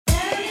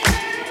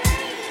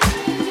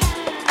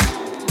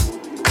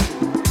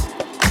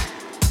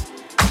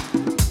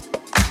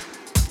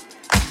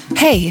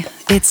Hey,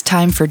 it's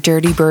time for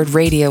Dirty Bird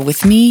Radio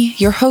with me,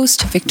 your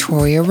host,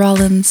 Victoria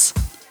Rollins.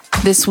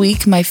 This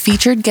week, my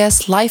featured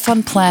guest, Life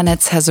on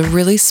Planets, has a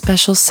really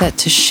special set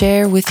to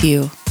share with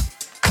you.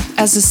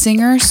 As a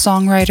singer,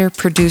 songwriter,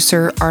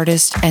 producer,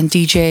 artist, and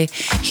DJ,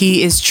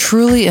 he is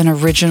truly an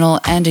original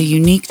and a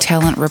unique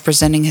talent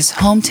representing his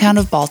hometown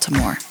of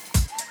Baltimore.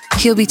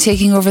 He'll be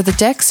taking over the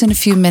decks in a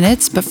few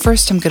minutes, but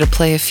first I'm going to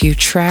play a few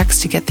tracks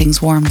to get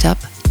things warmed up.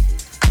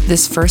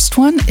 This first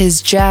one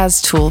is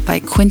Jazz Tool by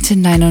Quinton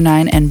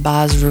 909 and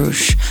Baz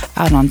Rouge,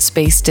 out on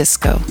Space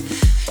Disco.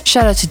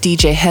 Shout out to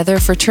DJ Heather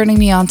for turning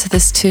me on to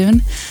this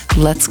tune.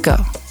 Let's go.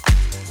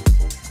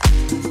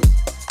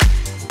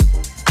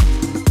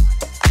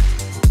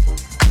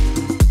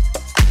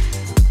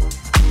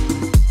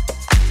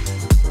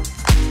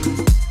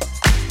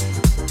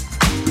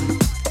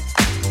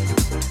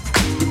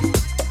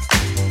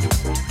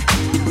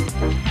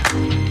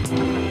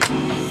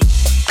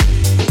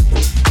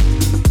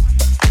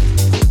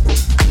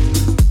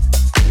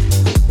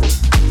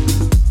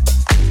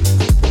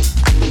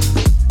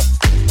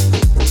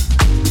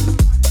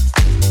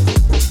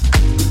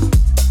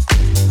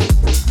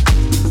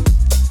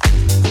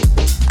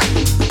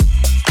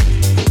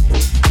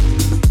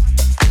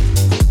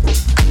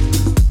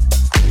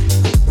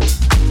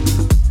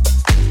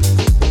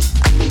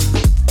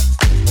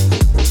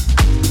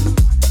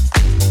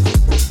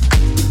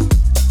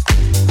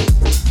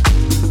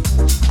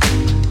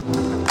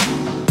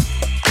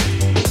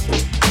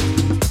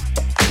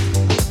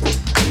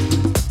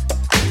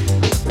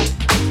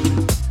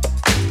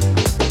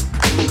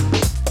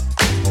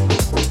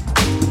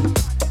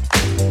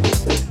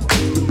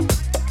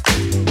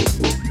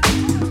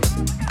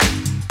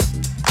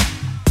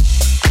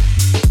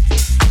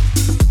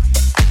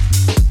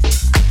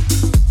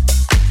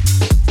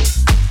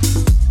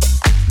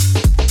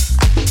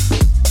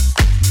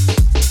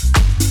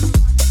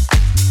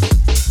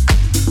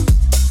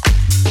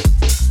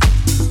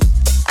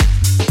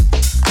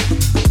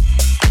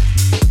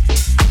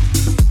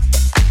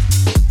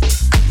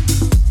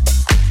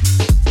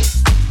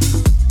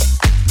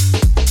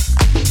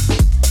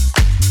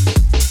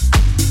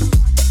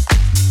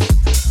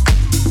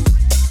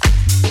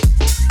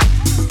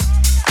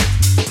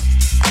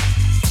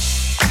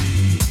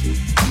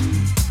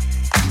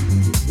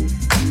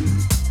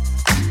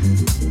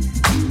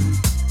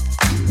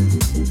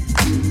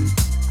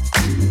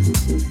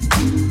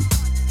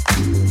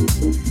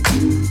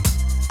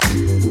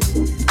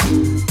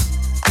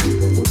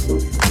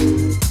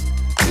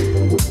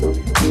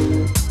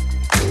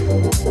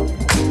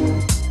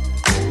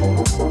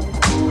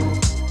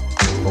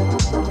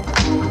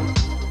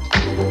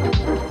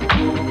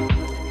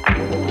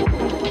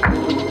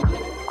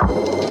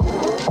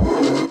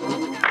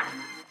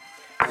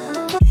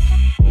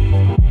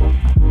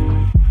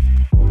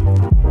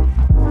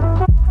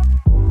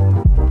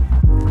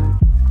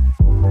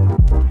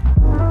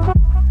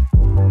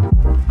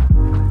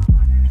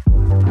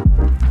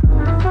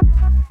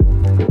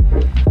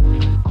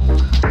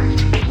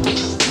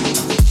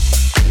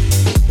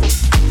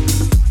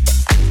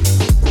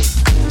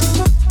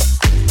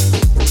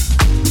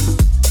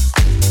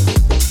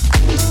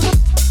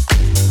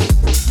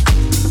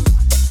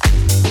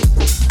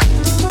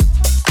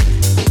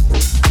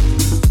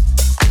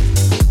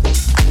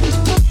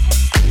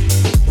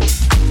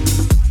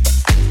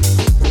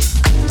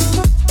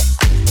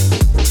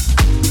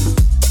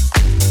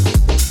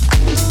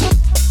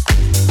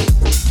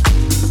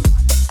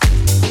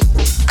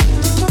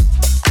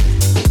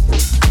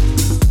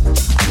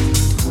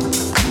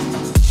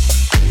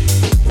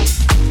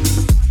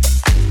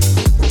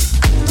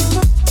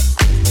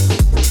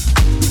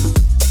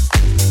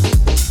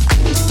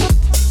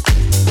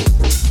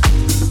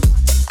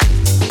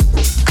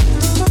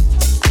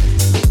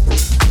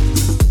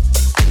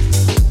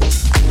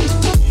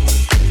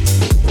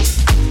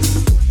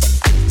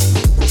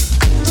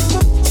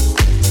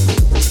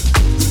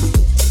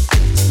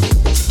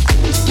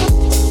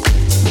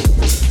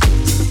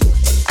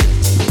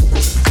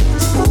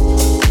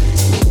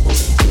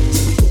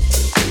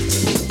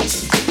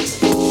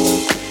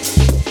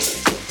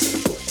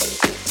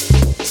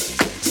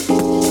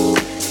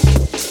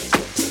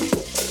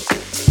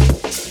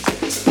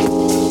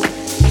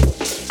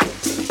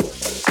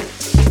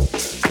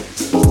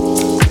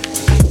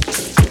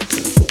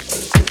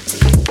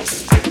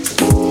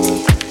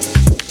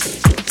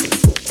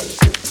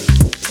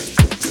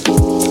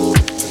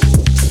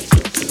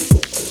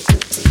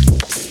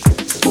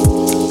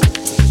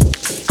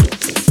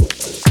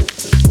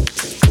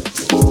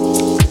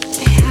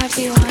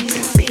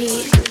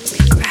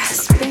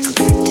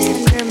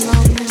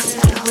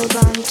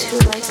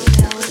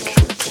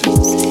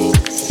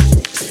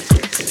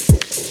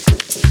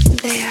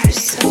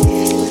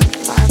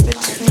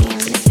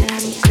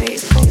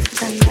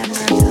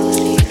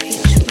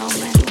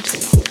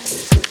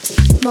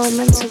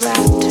 Moments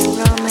wrapped in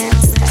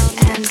romance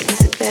that end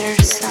with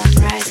bitter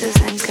sunrises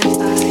and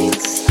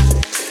goodbyes.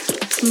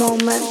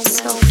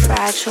 Moments so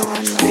fragile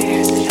and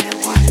rare that I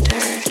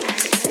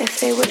wonder if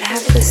they would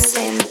have the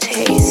same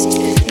taste,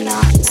 if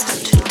not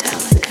such a delicacy.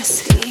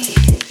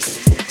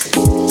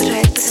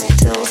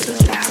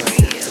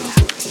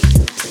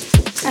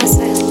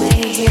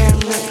 here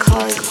and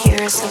recall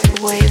years of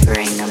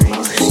wavering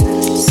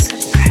emotions,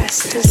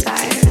 suppressed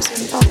desires,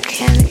 and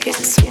volcanic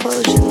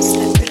explosions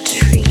that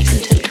retreat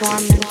into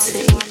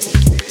dormancy.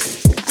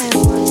 I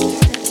wonder,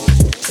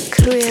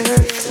 could we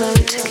ever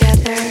float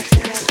together,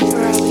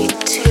 or are we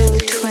two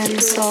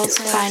twin souls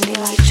finding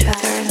each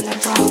other in the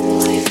wrong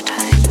lifetime?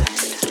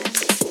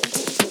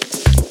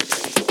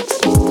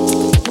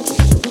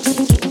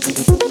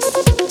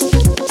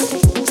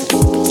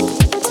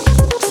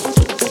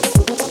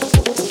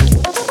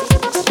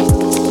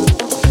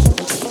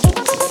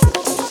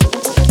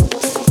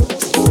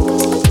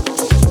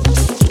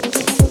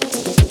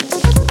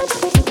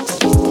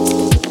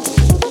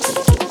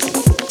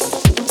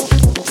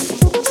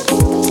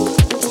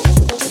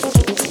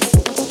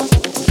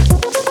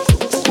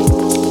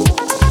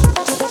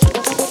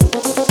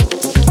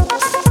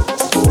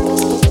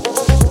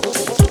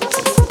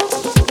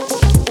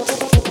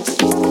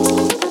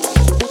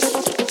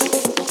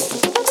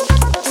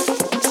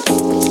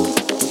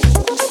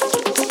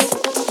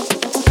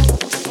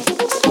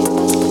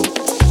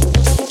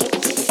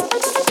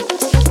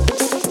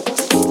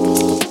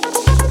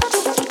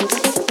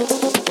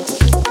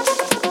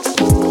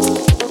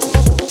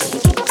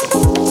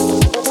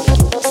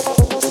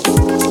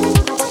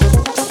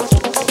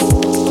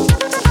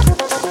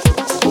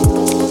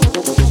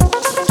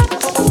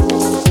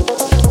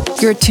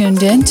 You're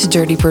tuned in to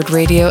Dirty Bird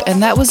Radio,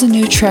 and that was a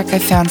new track I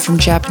found from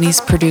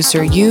Japanese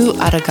producer Yu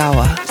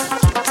Aragawa.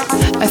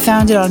 I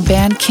found it on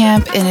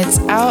Bandcamp, and it's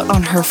out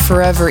on her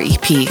Forever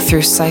EP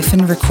through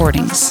Siphon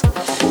Recordings.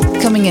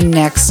 Coming in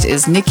next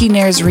is Nikki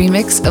Nair's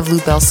remix of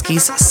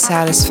Lubelski's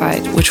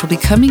Satisfied, which will be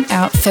coming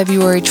out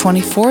February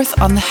 24th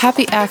on the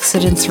Happy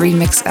Accidents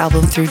remix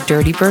album through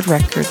Dirty Bird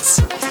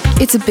Records.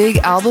 It's a big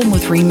album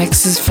with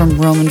remixes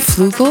from Roman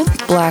Flugel,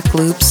 Black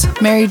Loops,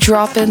 Mary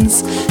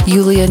Droppins,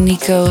 Yulia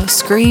Nico,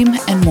 Scream,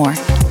 and more.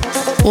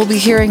 We'll be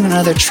hearing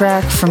another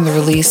track from the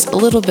release a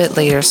little bit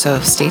later,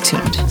 so stay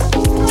tuned.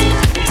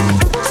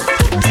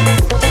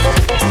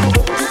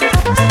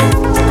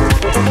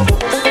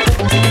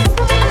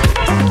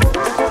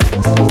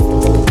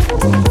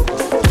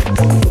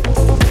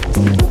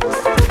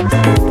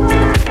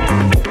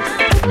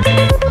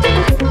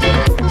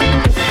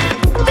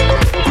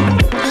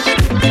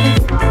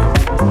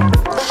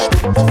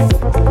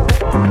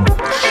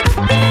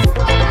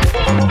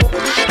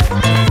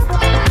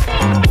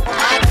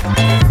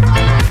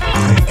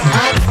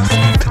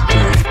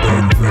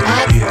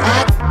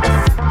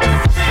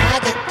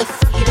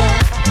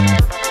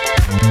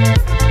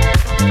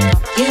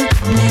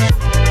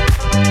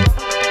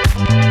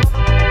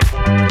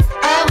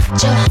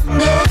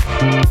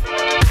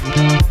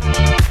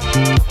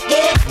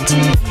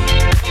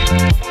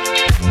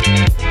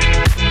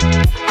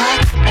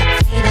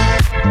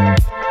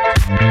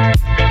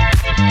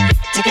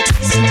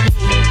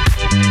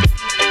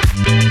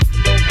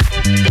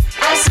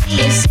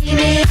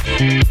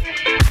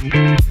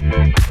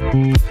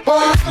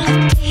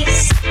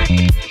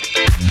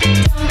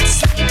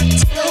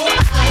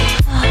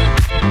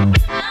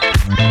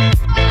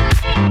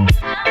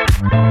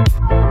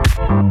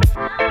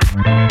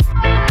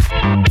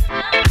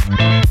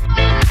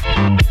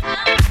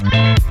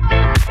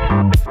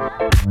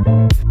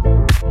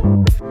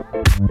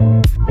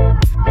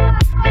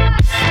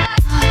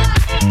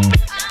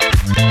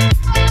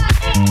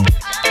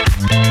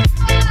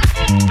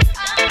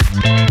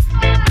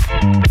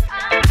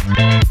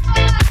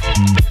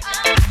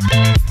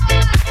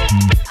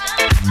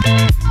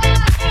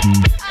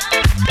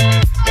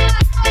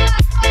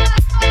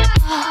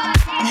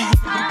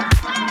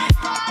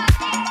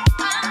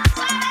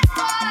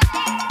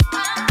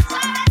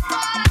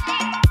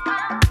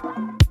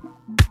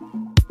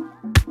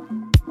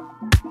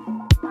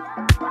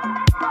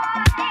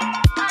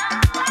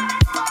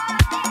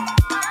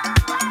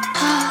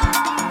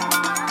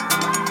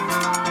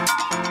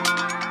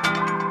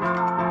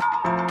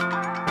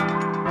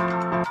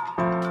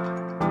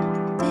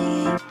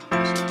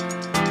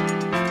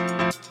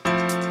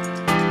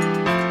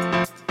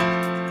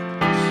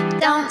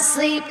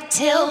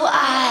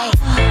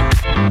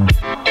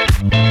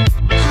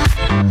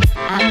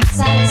 I'm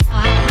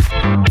satisfied.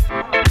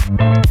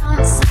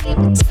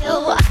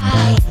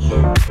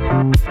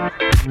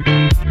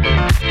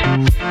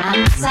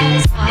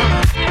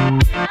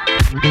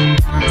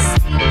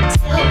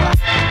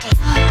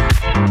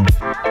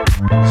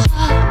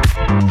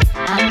 Don't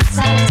sleep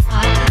till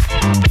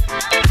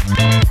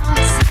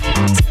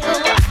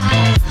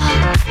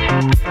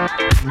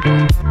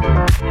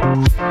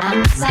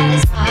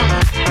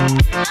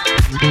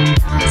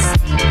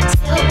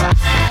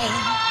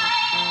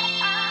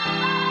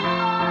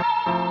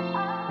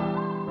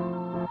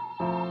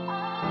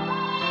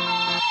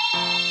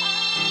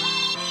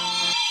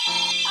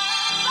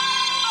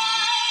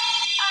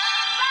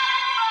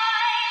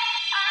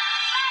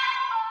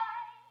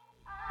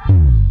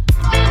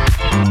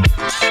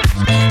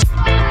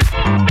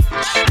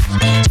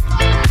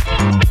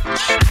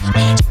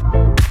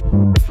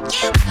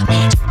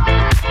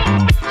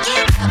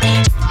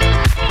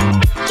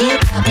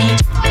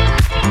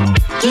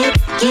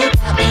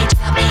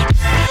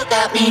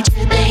got me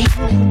dripping.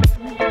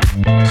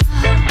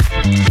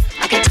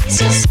 I can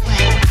taste your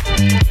sweat.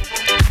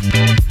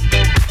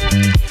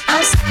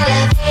 I'm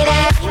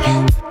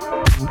salivating.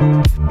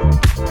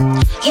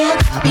 You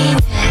got me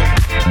wet.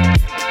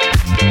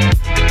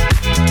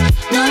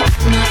 No,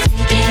 I'm not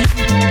faking.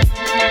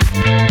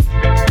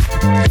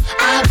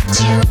 I want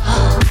you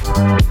all.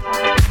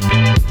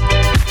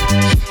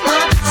 My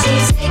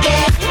body's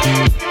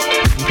aching.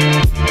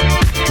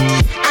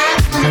 I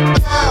wanna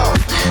blow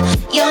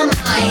your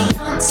mind.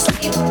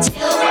 Sleep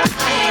till I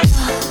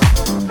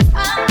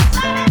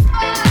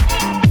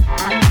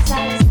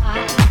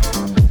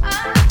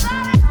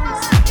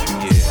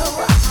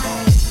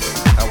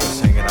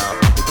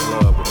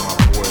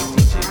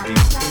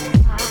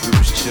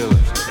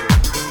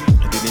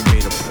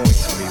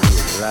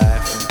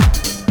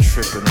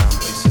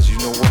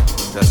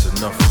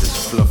enough of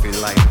this fluffy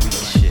light weak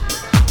shit.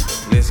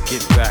 Let's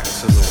get back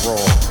to the raw.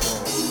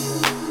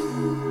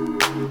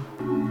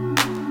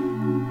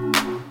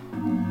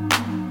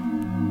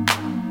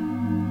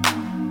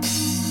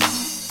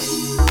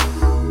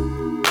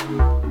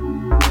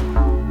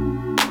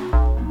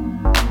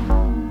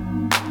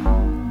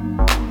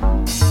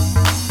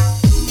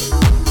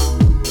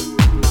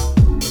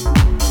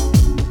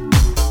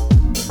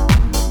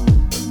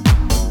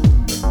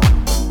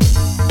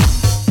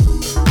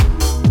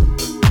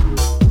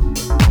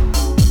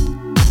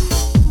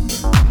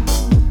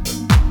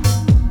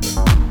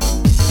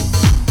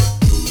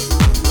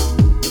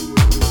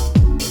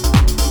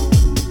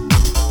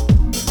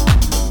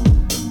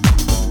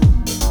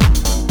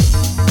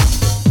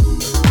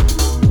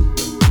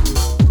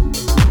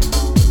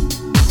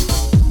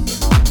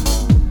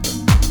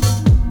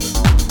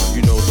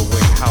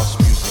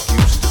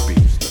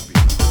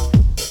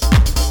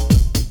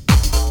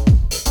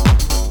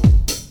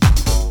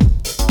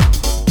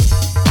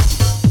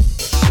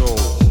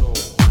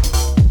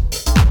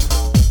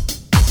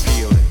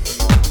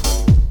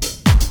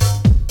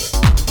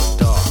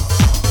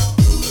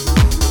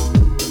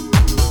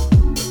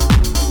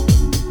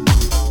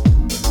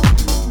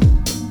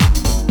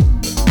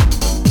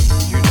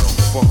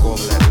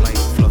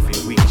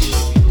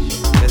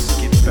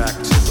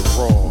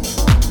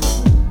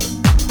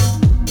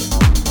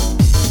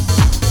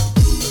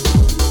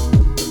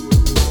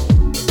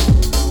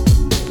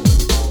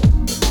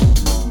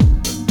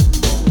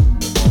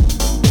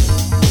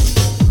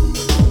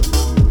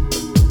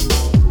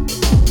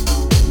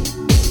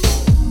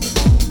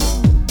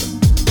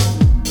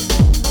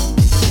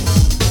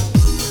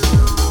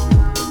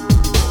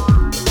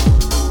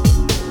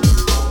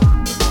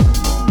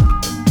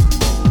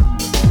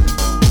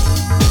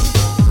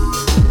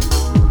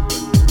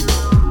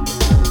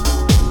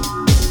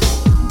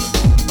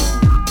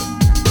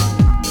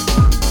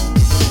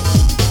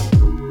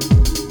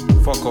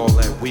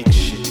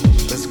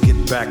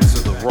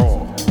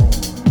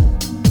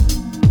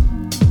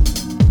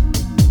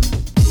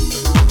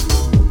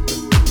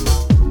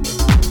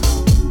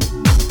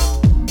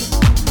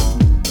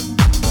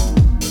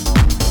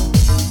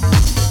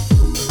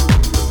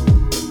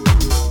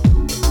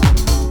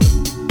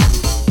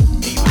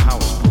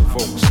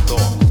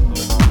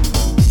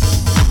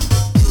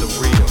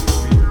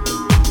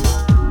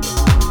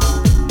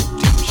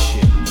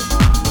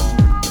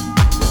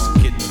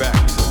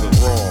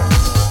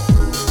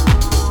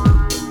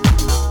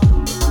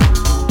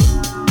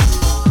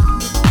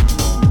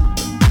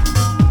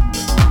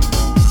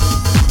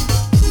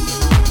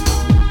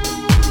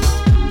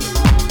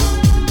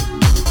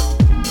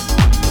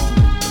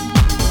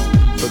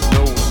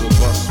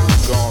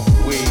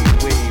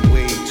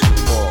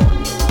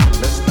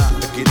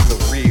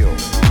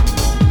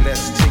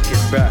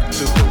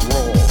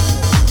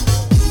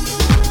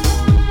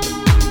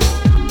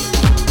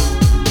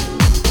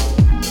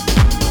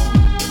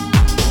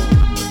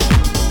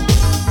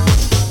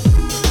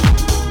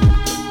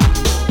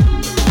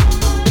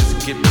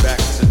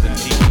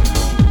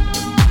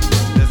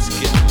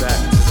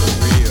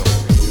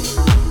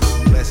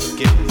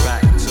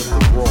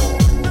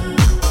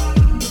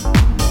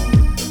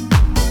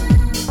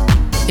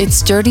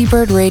 It's Dirty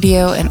Bird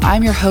Radio, and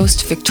I'm your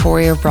host,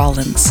 Victoria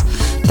Rollins.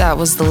 That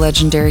was the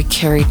legendary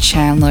Kerry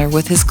Chandler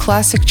with his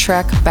classic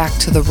track, Back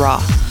to the Raw.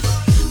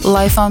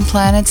 Life on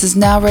Planets is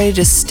now ready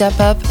to step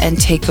up and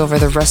take over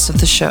the rest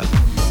of the show.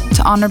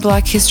 To honor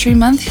Black History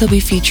Month, he'll be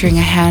featuring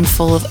a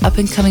handful of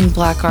up-and-coming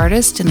black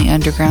artists in the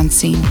underground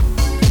scene.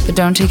 But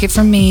don't take it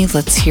from me,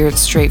 let's hear it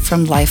straight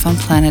from Life on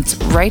Planets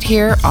right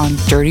here on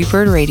Dirty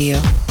Bird Radio.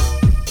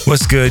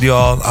 What's good,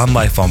 y'all? I'm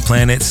Life on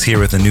Planets, here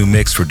with a new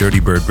mix for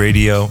Dirty Bird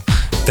Radio.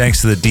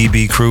 Thanks to the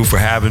DB crew for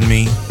having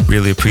me.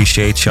 Really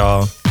appreciate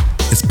y'all.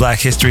 It's Black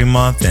History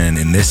Month, and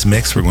in this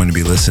mix, we're going to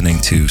be listening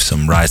to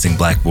some rising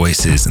black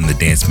voices in the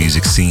dance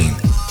music scene,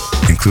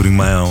 including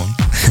my own.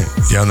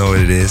 Y'all know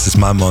what it is. It's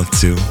my month,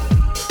 too.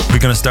 We're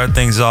going to start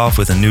things off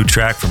with a new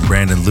track from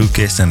Brandon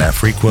Lucas and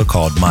Afriqua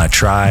called My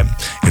Tribe.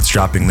 It's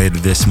dropping later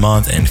this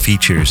month and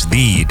features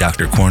the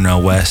Dr.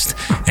 Cornel West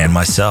and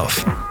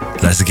myself.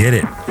 Let's get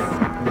it.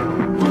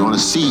 We're going to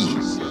see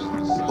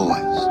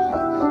boys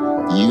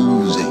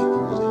using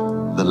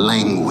the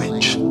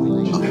language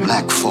of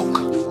black folk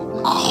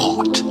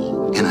caught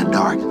in a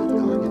dark,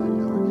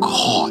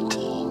 caught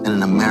in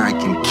an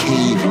American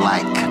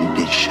cave-like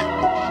condition,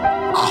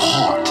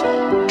 caught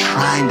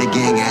trying to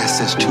gain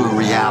access to a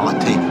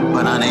reality,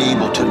 but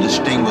unable to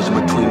distinguish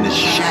between the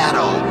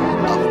shadow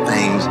of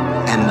things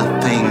and the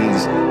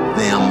things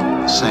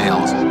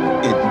themselves.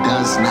 It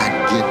does not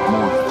get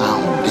more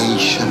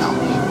foundational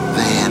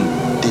than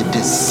the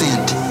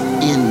descent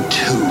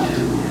into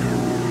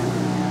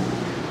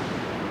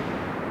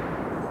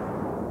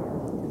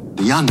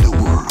the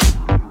underworld.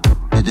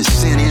 The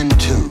descent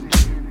into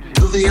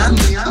the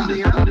underworld.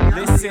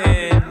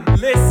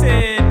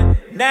 Listen,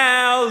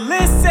 now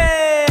listen.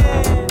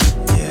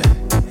 Yeah.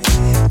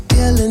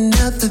 Dealing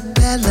out the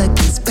bad luck in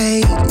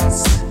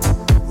space.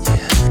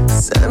 Yeah.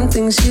 Some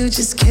things you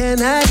just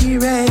cannot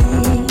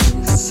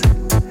erase.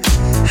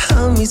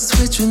 Homie,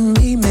 switch with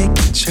me, make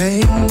a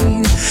trade.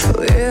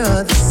 We're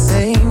all the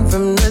same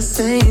from the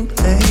same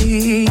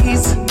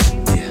place.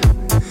 Yeah.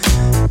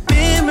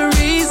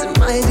 Memories in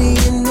my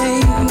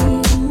DNA.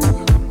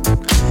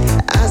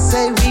 I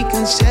say we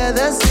can share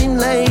the same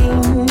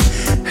lane.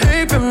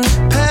 Heard from the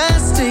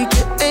past, take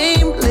your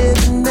aim.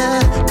 Living a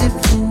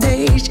different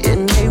age, it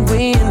may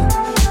win.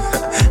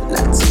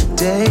 Not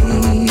today.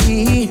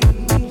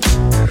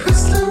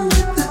 Wrestling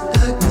with the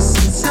darkness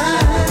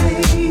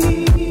inside.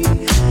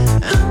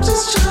 I'm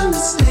just trying to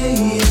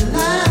stay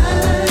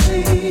alive.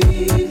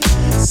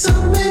 So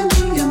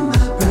many of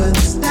my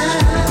brothers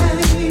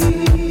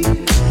died.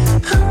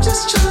 I'm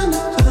just trying to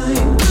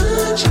find my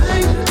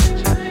tribe.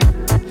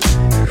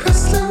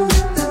 Wrestling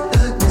with the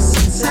darkness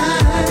inside.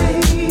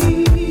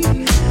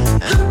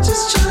 I'm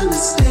just trying to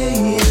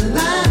stay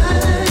alive.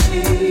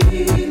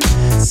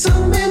 So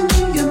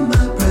many of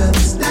my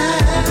brothers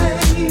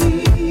died.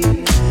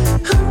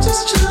 I'm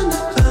just trying to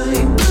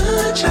find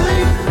my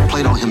tribe.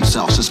 Plato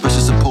himself,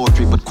 suspicious of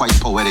poetry, but quite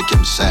poetic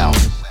himself.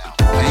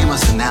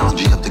 Famous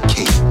analogy of the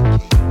cave.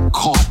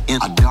 Caught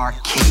in a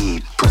dark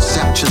cave.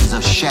 Perceptions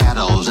of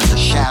shadows and the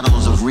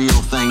shadows of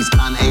real things,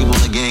 unable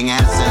to gain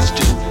access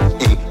to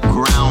a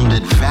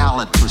grounded,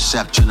 valid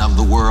perception of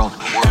the world.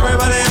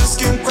 Everybody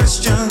asking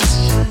questions,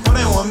 what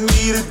they want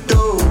me to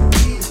do.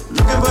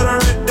 Looking for the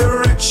right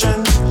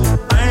direction.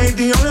 I ain't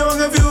the only one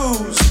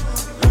confused.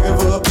 Looking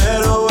for a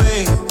better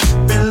way.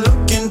 Been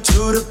looking to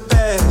the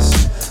past.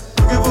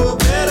 Looking for a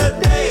better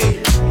day.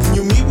 Can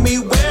you meet me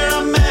where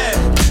I'm at?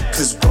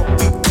 Cause what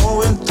we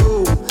going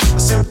through, a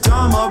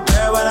symptom of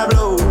bad when I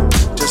blow.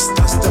 Just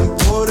ask them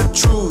for the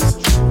truth.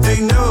 They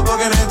never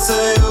fucking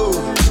answer you.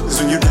 Cause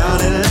when you're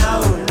down and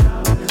out,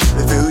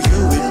 they fill you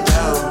with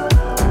doubt.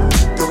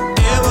 Don't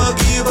ever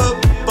give up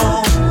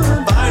on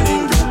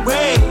finding your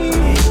way.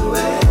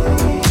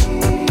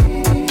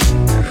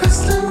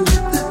 Wrestling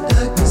with the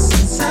darkness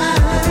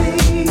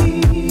inside.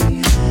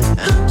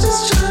 I'm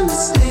just trying to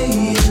stay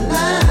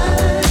alive.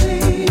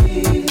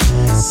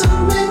 So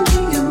many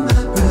of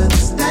my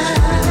brothers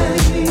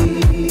died.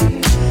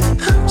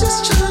 I'm just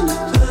trying to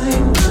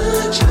find my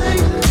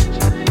tribe.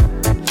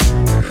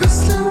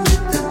 Wrestling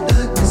with the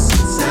darkness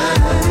inside.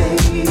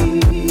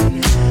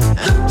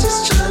 I'm just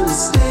trying to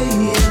stay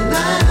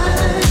alive.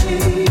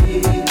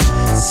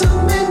 So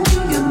many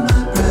of my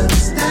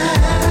brothers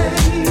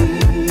died.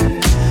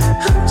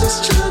 I'm just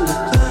trying to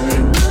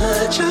find my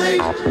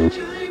tribe.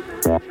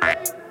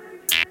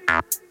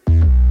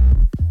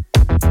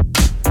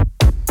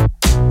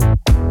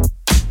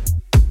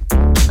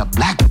 The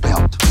black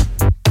belt.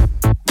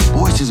 The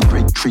voice is a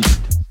great treatment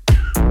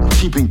of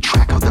keeping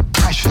track of the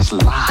precious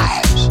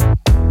lives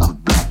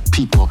of black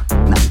people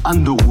in an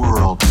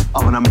underworld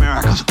of an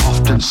America's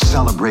often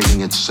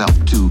celebrating itself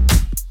too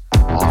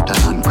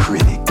often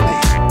uncritically.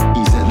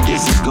 He said,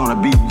 this is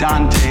gonna be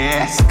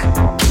Dante-esque.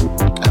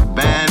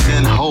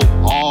 Abandon hope,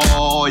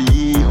 all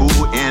ye who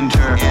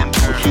enter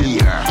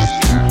here.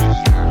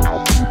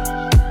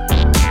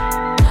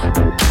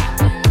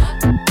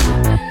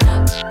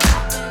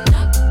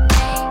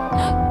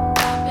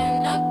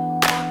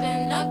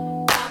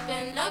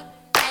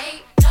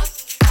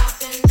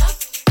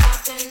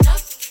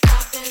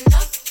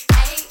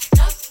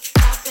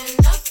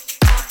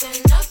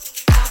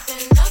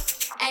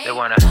 They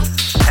wanna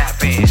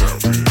tap in,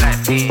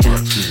 black in.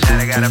 Now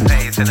they got a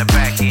pace in the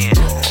back end.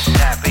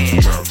 Tap in,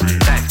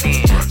 black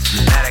in.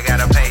 Now they got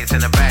a pace in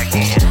the back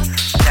end.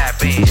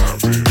 Tap in,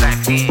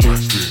 black in.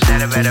 Now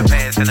they better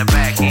pace in the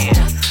back end.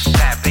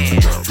 Tap in,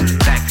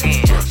 black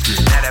in.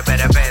 Now they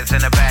better pace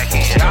in the back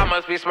end. Y'all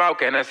must be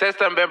smoking, the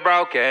system been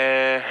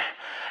broken.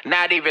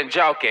 Not even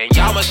joking.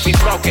 Y'all must be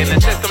smoking, the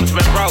system's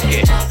been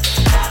broken.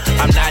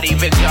 I'm not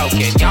even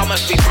joking. Y'all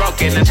must be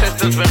smoking, the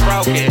system's been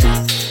broken.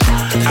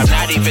 I'm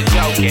not even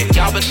joking.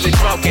 Y'all must be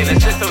smoking, the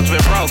system's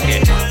been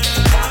broken.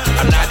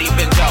 I'm not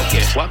even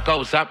joking. What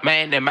goes up,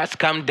 man, it must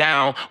come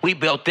down. We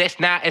built this,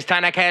 now it's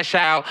time to cash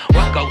out.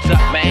 What goes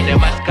up, man, it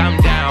must come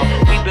down.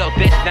 We built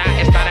this, now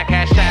it's time to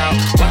cash out.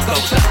 What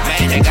goes up,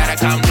 man, it gotta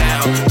come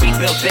down. We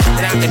built this,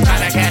 now it's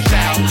time to cash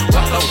out.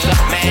 What goes up,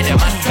 man, it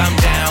must come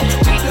down.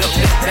 We built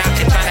this, now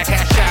it's time to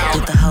cash out. Do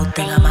the whole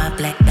thing on my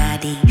black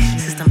body.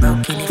 System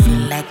broken, it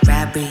feel like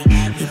robbery.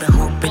 We've been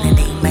hoping and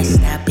they might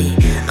stop it.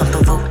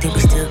 Unprovoked and we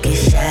still get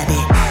shot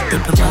at. They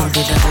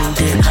promoted the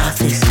golden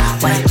office.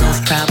 White girls,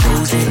 proud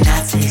bows and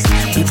Nazis.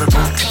 We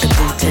provoked to the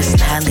boot to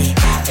style it.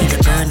 Need to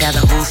burn down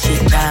the whole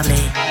shit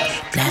probably.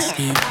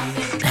 Blaskin',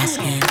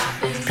 blaskin',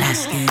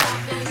 blaskin',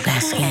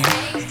 blaskin',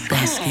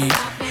 blaskin',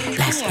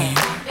 blaskin',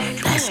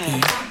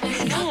 blaskin'.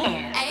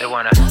 They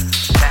wanna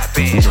tap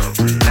in,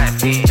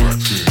 tap in.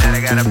 Now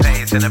they got a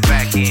pace in the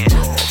back end.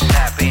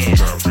 Tap in,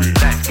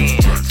 tap in.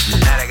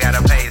 Now they got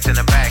a pace in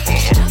the back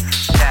end.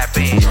 Tap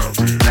in,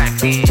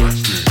 tap in.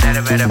 Now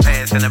they better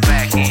pace in the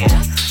back end.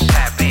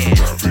 Tap in,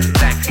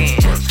 tap in.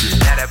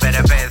 Now they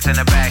better pace in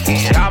the back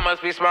end. Y'all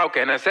must be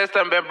smoking, the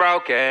system been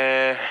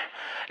broken.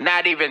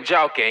 Not even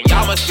joking.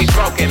 Y'all must be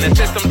smoking, the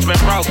system's been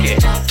broken.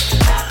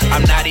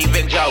 I'm not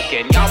even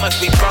joking. Y'all must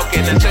be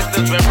smoking, the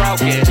system's been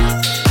broken.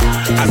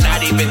 I'm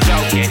not even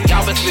joking.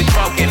 Y'all must be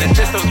smoking, the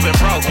system's been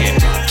broken.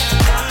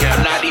 Yeah,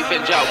 I'm not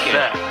even joking.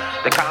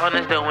 The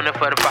colonists doing it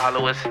for the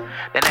followers.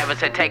 They never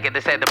said take it,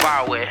 they said to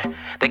borrow it.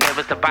 They gave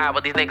us the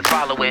Bible, these niggas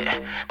follow it.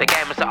 The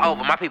game is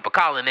over, my people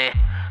calling it.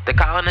 The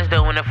colonists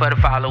doing it for the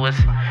followers.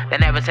 They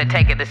never said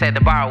take it, they said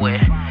to borrow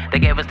it. They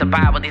gave us the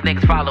Bible, these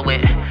niggas follow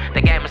it.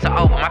 The game is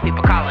over, my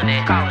people calling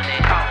it. Calling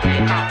it, calling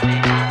it, calling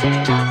it.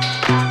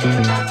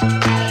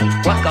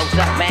 What goes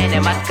up, man,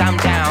 it must come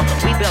down.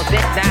 We built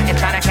this, now it's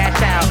trying to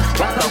cash out.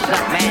 What goes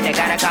up, man, it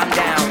gotta come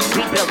down.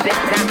 We built this,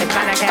 now it's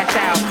trying to cash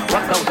out.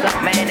 What goes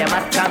up, man, it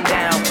must come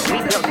down. We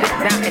built this,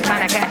 now it's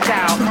trying to cash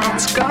out.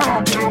 Let's go.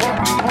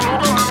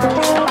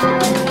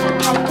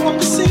 I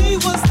wanna see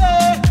what's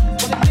there,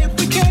 but if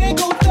we can't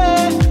go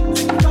there,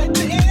 right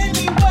to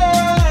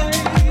anywhere.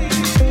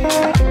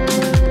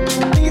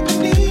 Even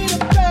need a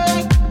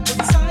bag, but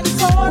inside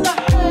is all I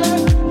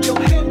have. Your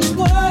hand is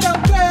what I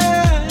grab.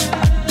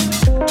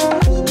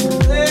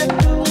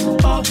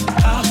 All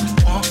I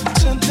want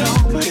to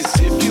know is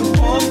if you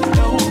wanna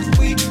know if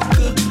we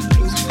could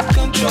lose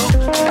control.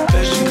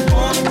 Best you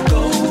wanna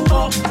go.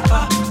 All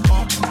I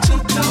want to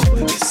know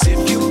is if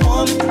you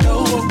wanna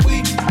know if we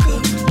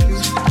could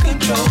lose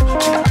control.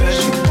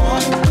 Best you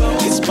wanna go.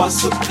 It's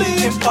possibly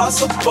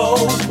impossible.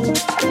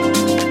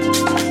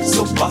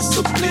 So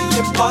possibly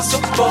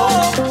impossible.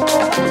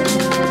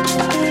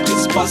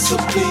 It's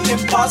possibly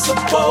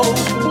impossible.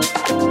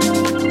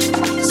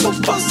 So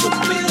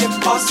possibly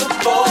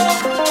impossible.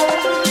 Impossible.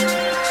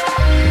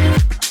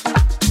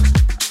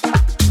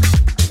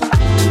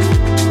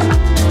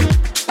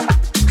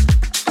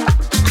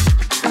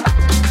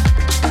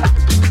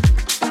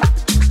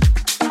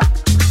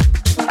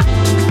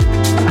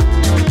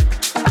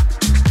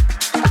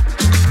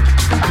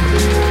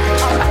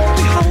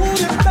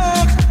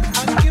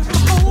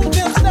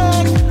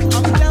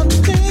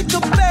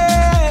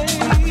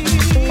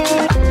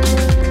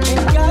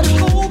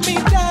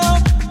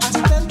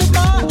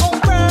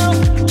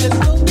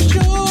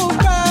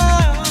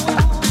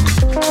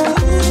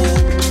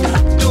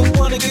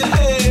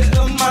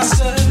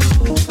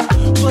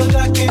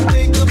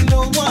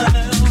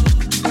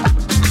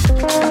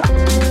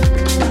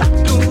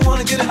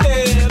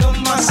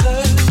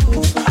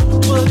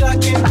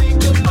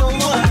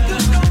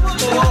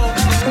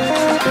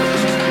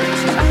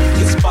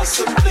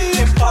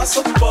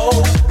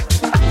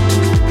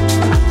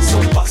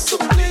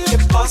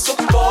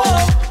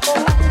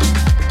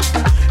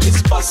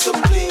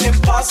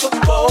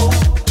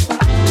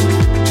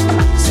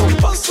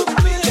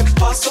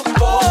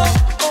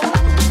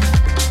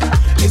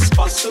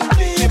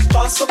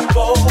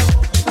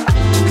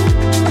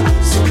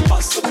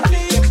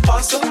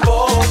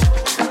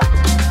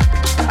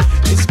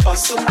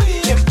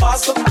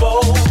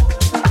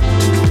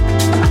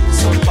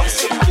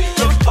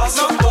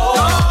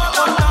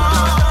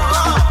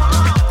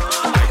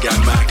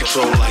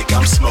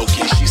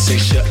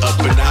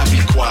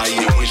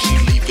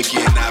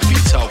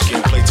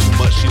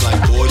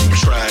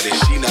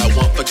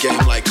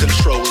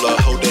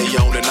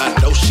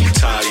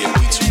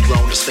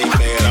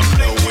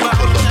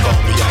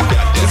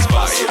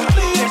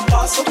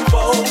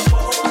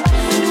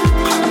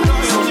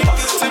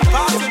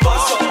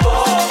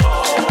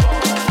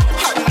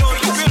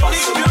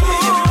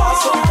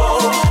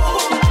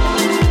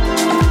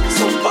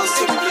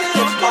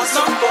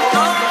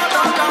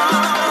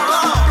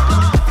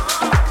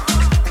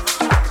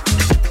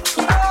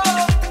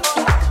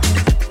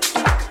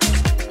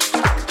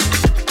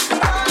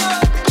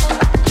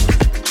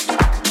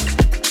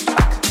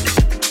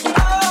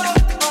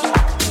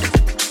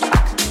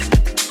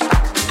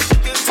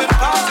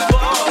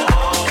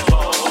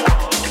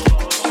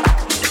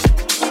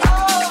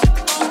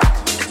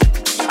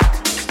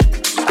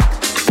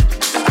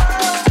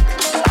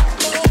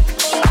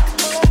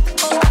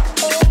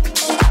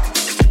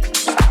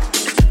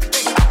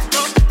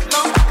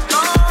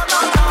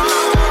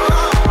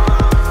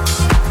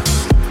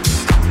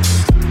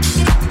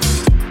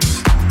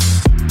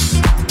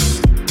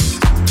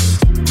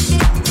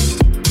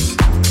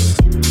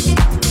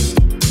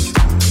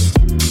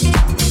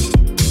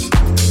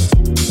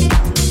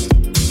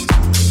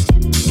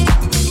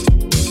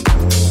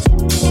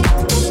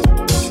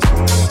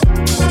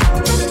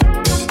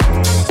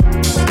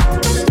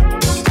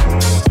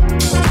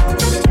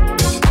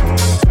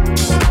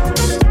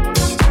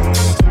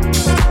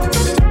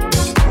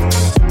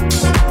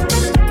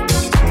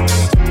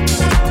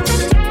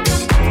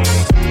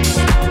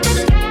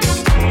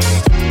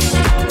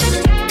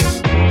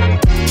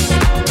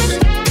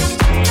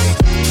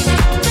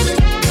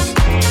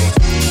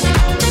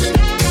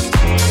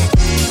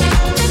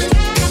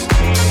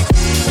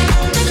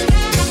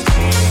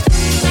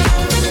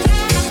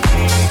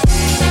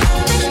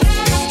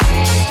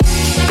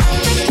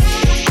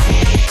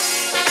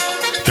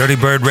 Dirty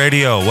Bird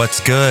Radio, what's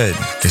good?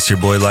 It's your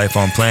boy Life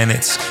on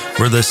Planets.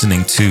 We're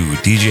listening to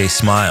DJ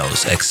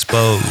Smiles,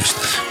 Exposed.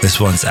 This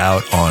one's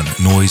out on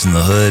Noise in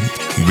the Hood.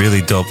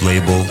 Really dope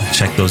label.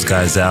 Check those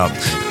guys out.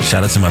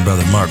 Shout out to my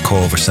brother Mark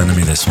Cole for sending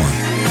me this one.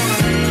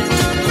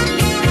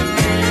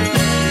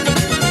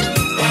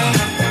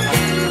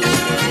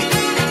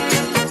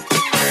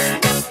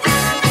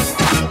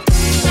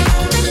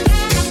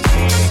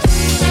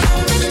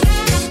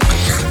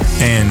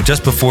 And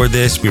just before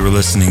this, we were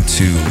listening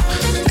to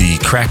the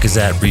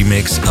Crackazat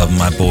remix of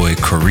my boy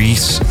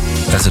Carice.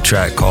 That's a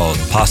track called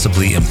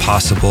Possibly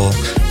Impossible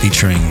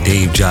featuring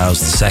Dave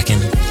Giles II.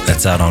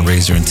 That's out on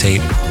Razor and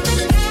Tape.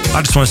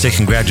 I just want to say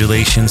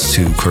congratulations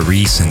to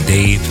Carice and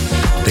Dave.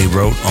 They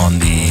wrote on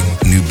the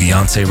new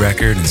Beyonce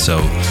record, and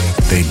so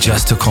they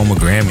just took home a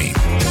Grammy.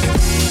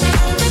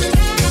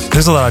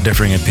 There's a lot of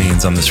differing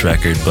opinions on this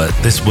record, but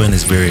this win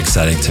is very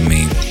exciting to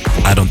me.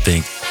 I don't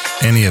think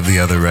any of the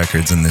other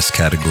records in this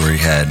category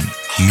had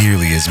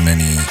nearly as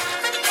many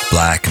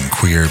Black and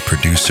queer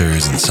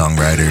producers and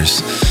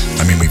songwriters.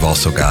 I mean, we've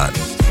also got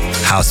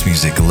house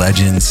music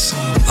legends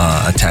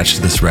attached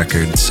to this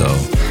record, so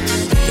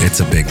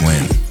it's a big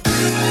win.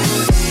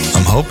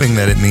 I'm hoping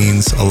that it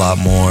means a lot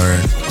more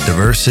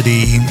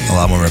diversity, a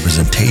lot more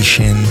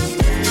representation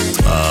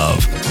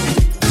of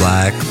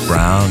Black,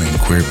 brown, and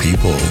queer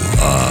people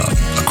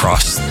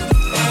across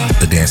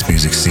the dance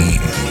music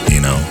scene,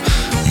 you know.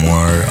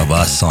 More of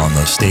us on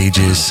those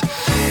stages,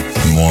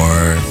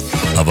 more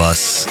of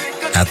us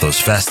at those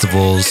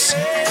festivals,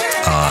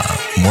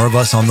 more of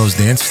us on those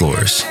dance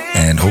floors,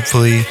 and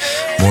hopefully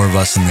more of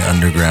us in the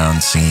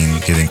underground scene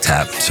getting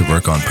tapped to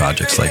work on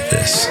projects like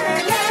this.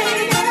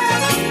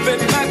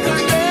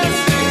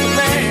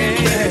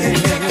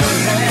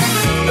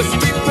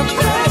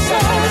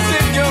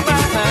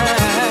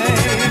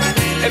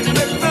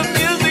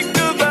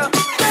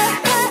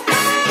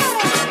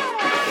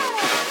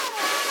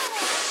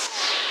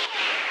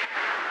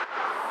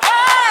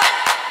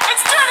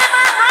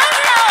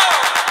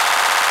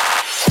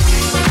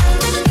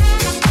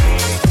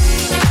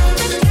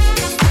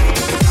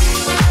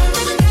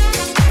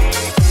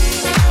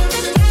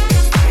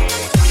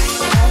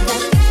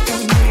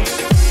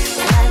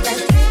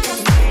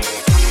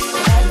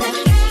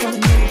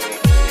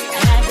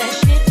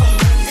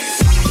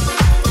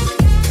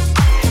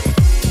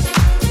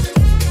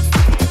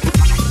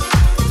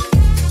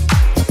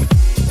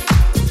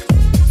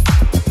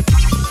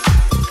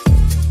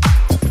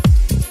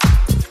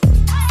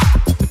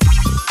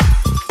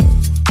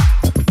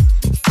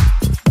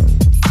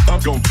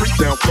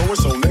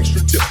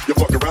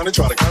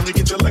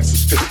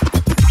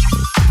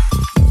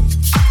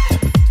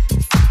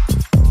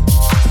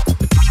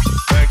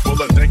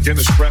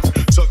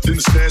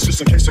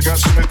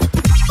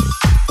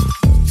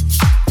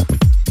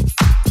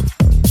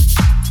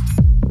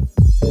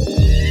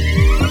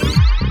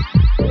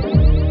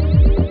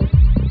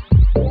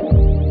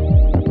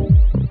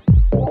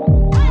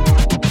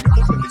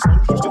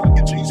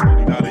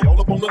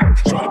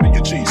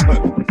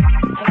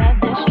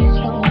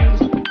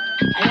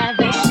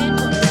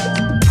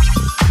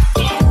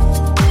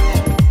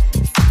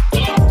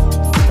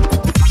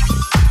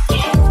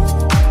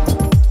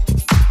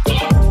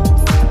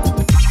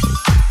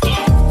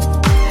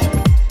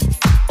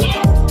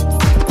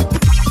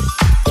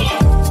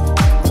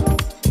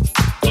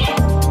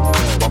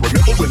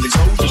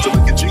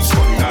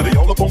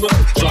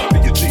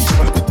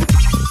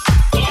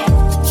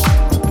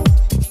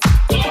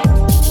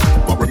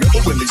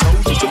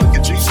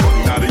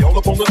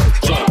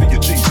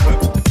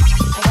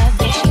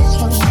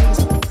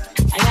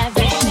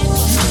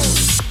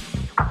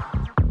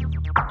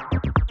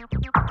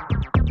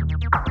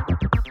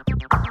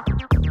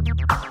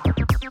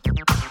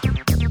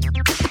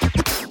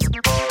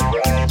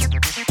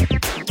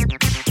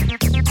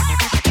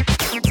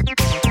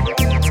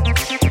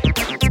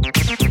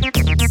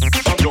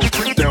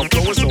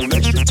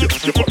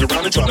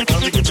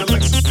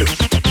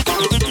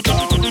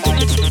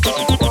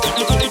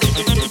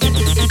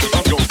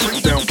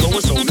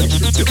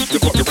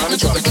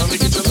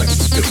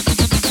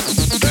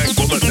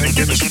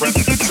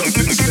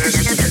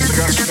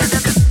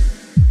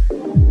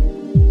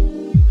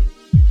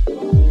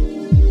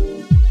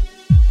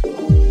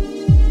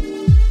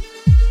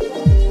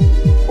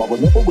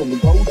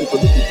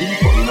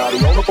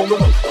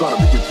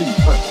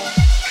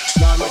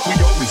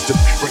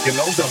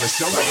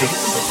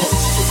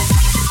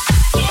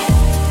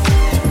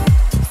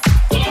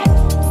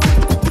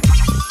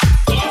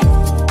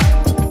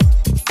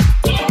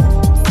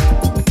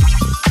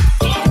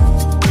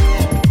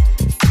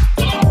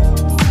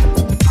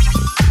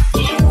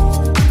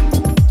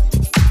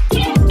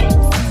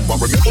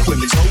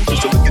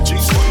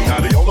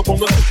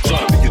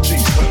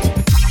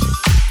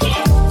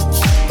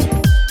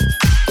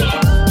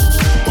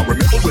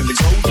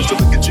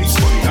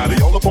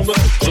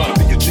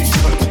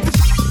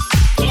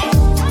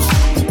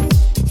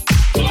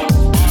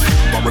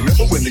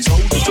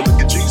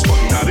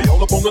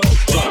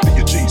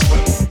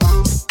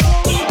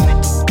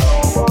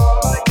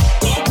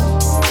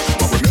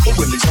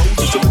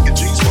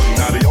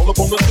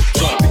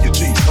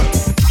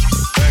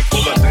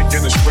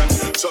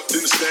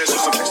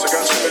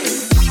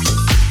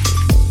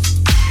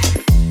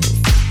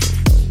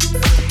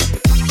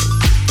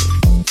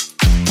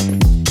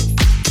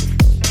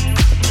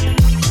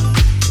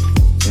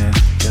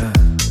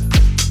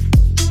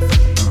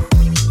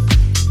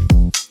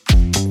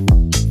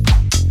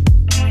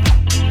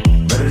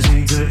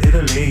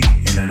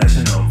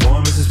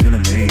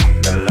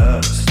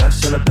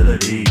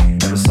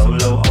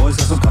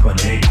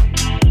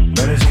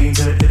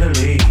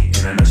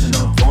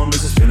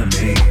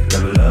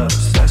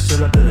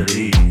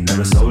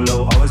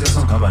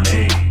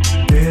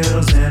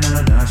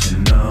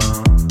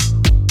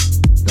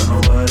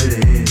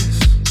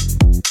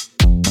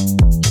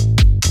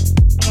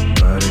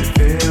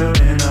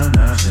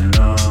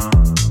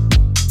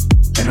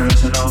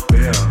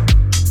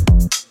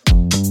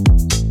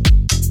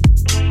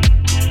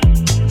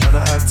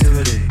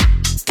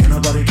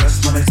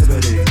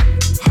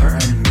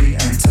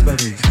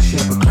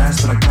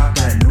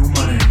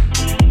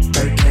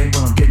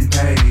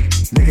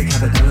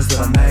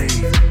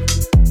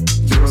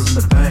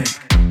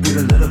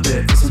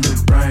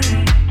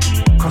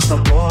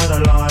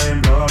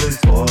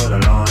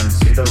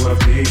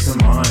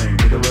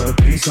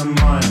 peace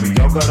of mind. We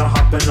all gotta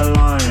hop in the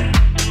line.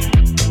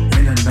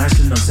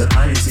 International said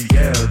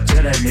INTL.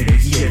 Jet that nigga,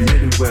 he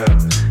admitted well.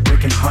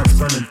 Breaking hearts,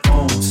 burning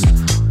phones.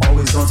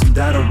 Always on some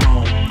data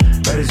roam.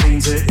 Medellin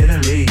to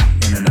Italy.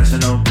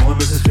 International boy,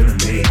 Mrs. feeling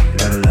me.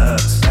 Level up,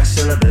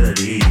 special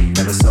ability.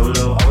 Never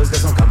solo, always got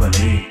some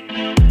company.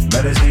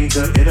 Medellin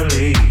to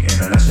Italy.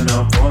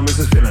 International boy,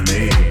 Mrs. feeling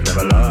me.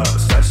 Level up,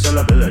 special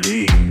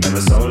ability.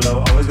 Never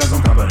solo, always got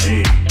some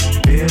company.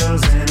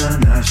 Feels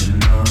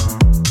international.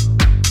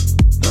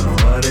 Don't know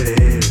what it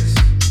is,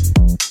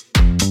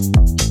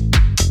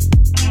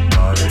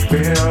 but it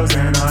feels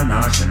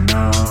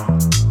international.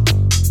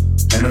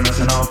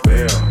 International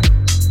feel.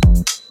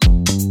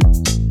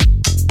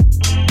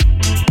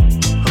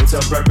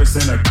 Hotel breakfast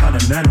in a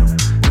continental.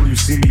 When you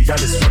see me, I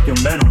just struck your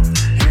mental.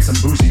 Handsome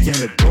bougie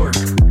and a dork.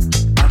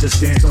 I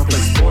just dance, don't play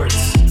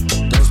sports.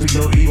 Don't speak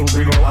no evil,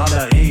 gringo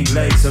habla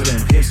inglés. So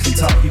them hips can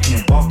talk, you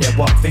can't walk that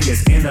walk.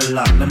 Fingers in the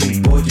lock. Let me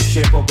board your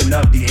ship, open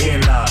up the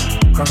airlock.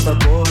 Cross the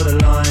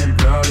borderline,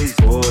 girl, these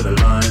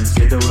borderlines.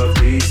 Get her a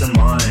peace of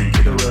mind,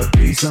 get her a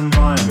peace of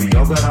mind. We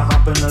all gotta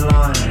hop in the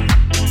line.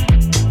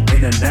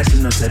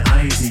 International said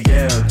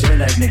INTL. Jet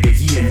lag nigga,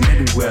 he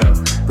admitted well.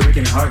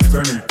 Breaking hearts,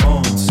 burning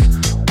phones.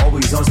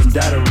 Always on some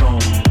data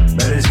roam.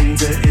 Medellin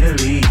to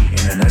Italy.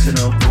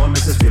 International boy,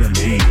 Mrs. feeling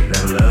me.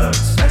 Level up,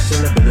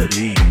 special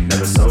ability.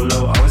 Never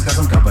solo, always got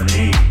some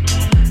company.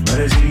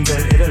 Medellin to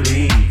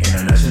Italy.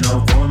 International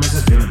boy,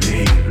 Mrs. feeling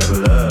me.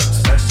 Level up,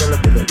 special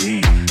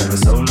ability. Never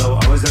solo,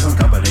 always got some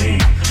company.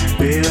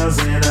 Feels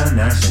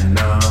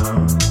international.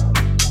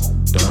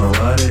 Don't know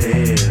what it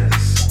is,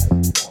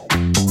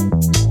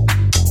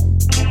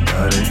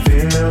 but it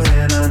feels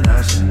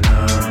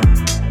international.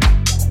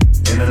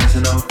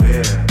 International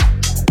fear.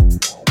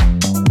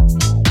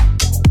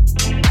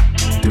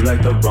 Do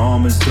like the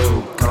Romans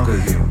do, conquer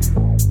you.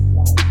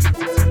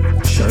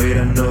 Show you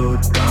the new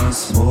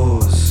dance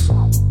moves.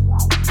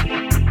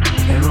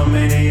 In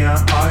Romania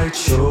I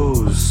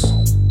choose.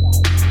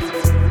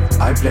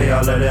 I play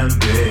all of them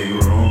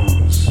big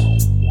rooms.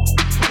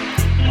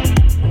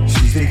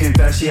 She's speaking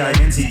fast, she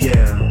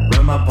INTL.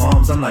 Run my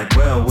palms, I'm like,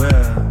 well.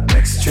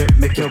 Next trip,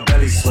 make your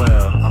belly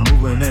swell. I'm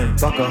moving in,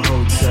 fuck a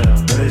hotel.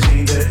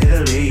 Medellin to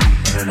Italy.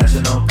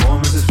 International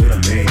performance is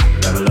feeling me.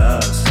 Level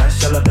up,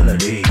 special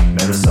ability.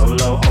 Never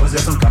solo, always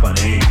got some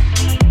company.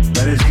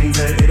 Medellin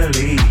to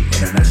Italy.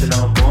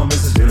 International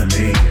performance is feeling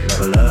me.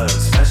 Level up,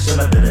 special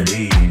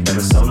ability.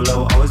 Never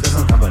solo, always got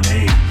some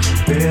company.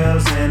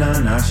 Feels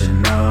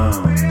international.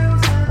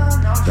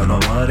 Don't know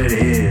what it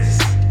is,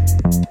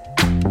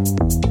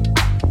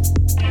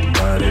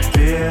 but it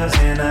feels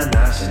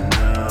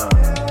international.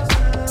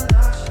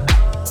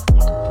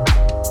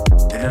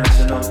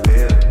 International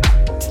feel.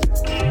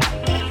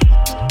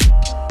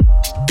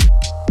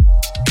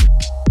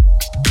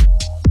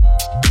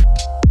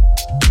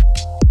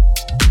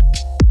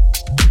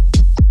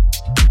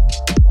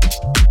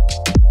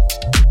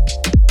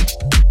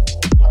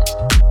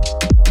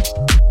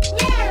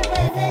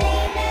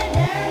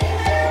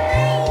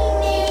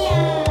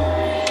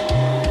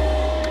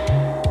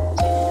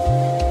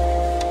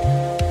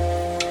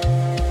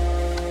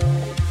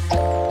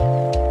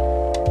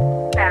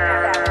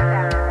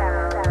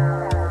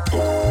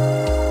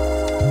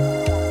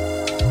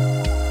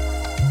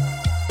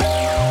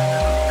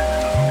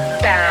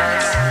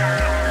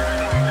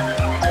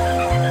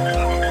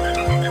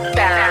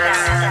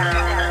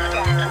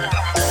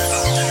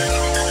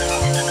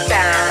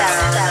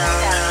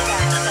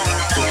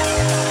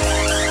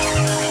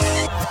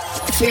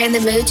 You're in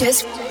the mood,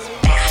 just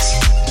bounce.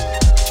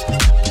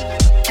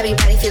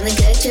 Everybody feeling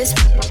good, just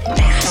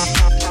bounce.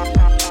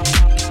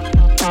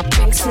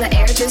 Drinks in the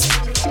air, just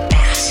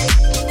bounce.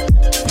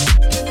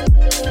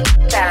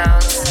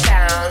 Bounce,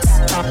 bounce.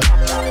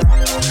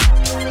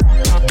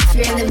 If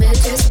you're in the mood,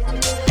 just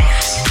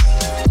bounce.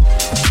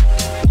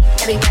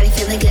 Everybody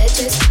feeling good,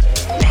 just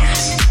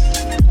bounce.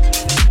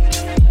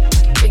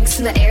 Drinks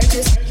in the air,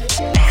 just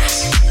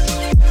bounce.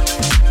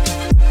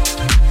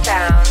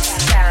 Bounce,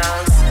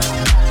 bounce.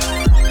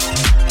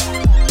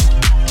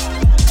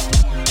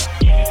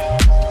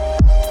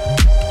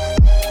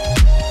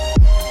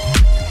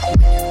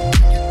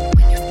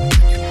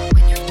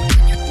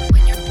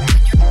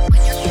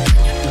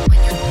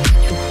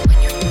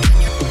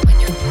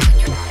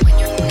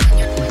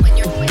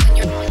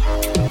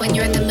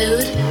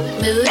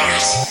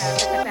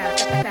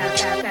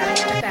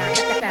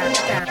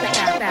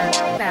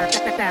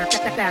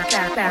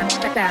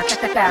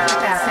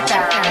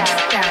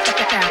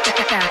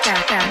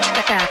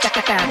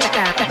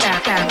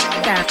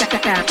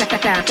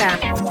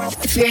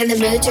 If you're in the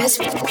mood, just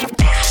bounce.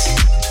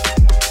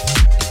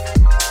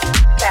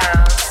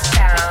 Bounce,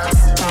 bounce.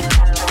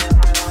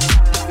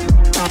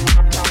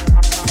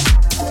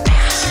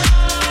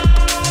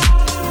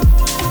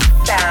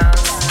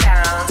 Bounce,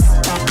 bounce.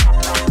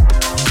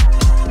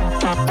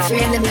 If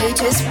you're in the mood,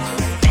 just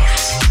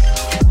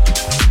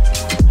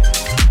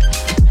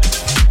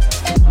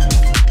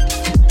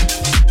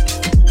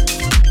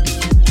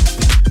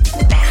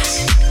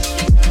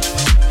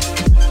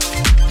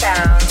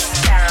bounce.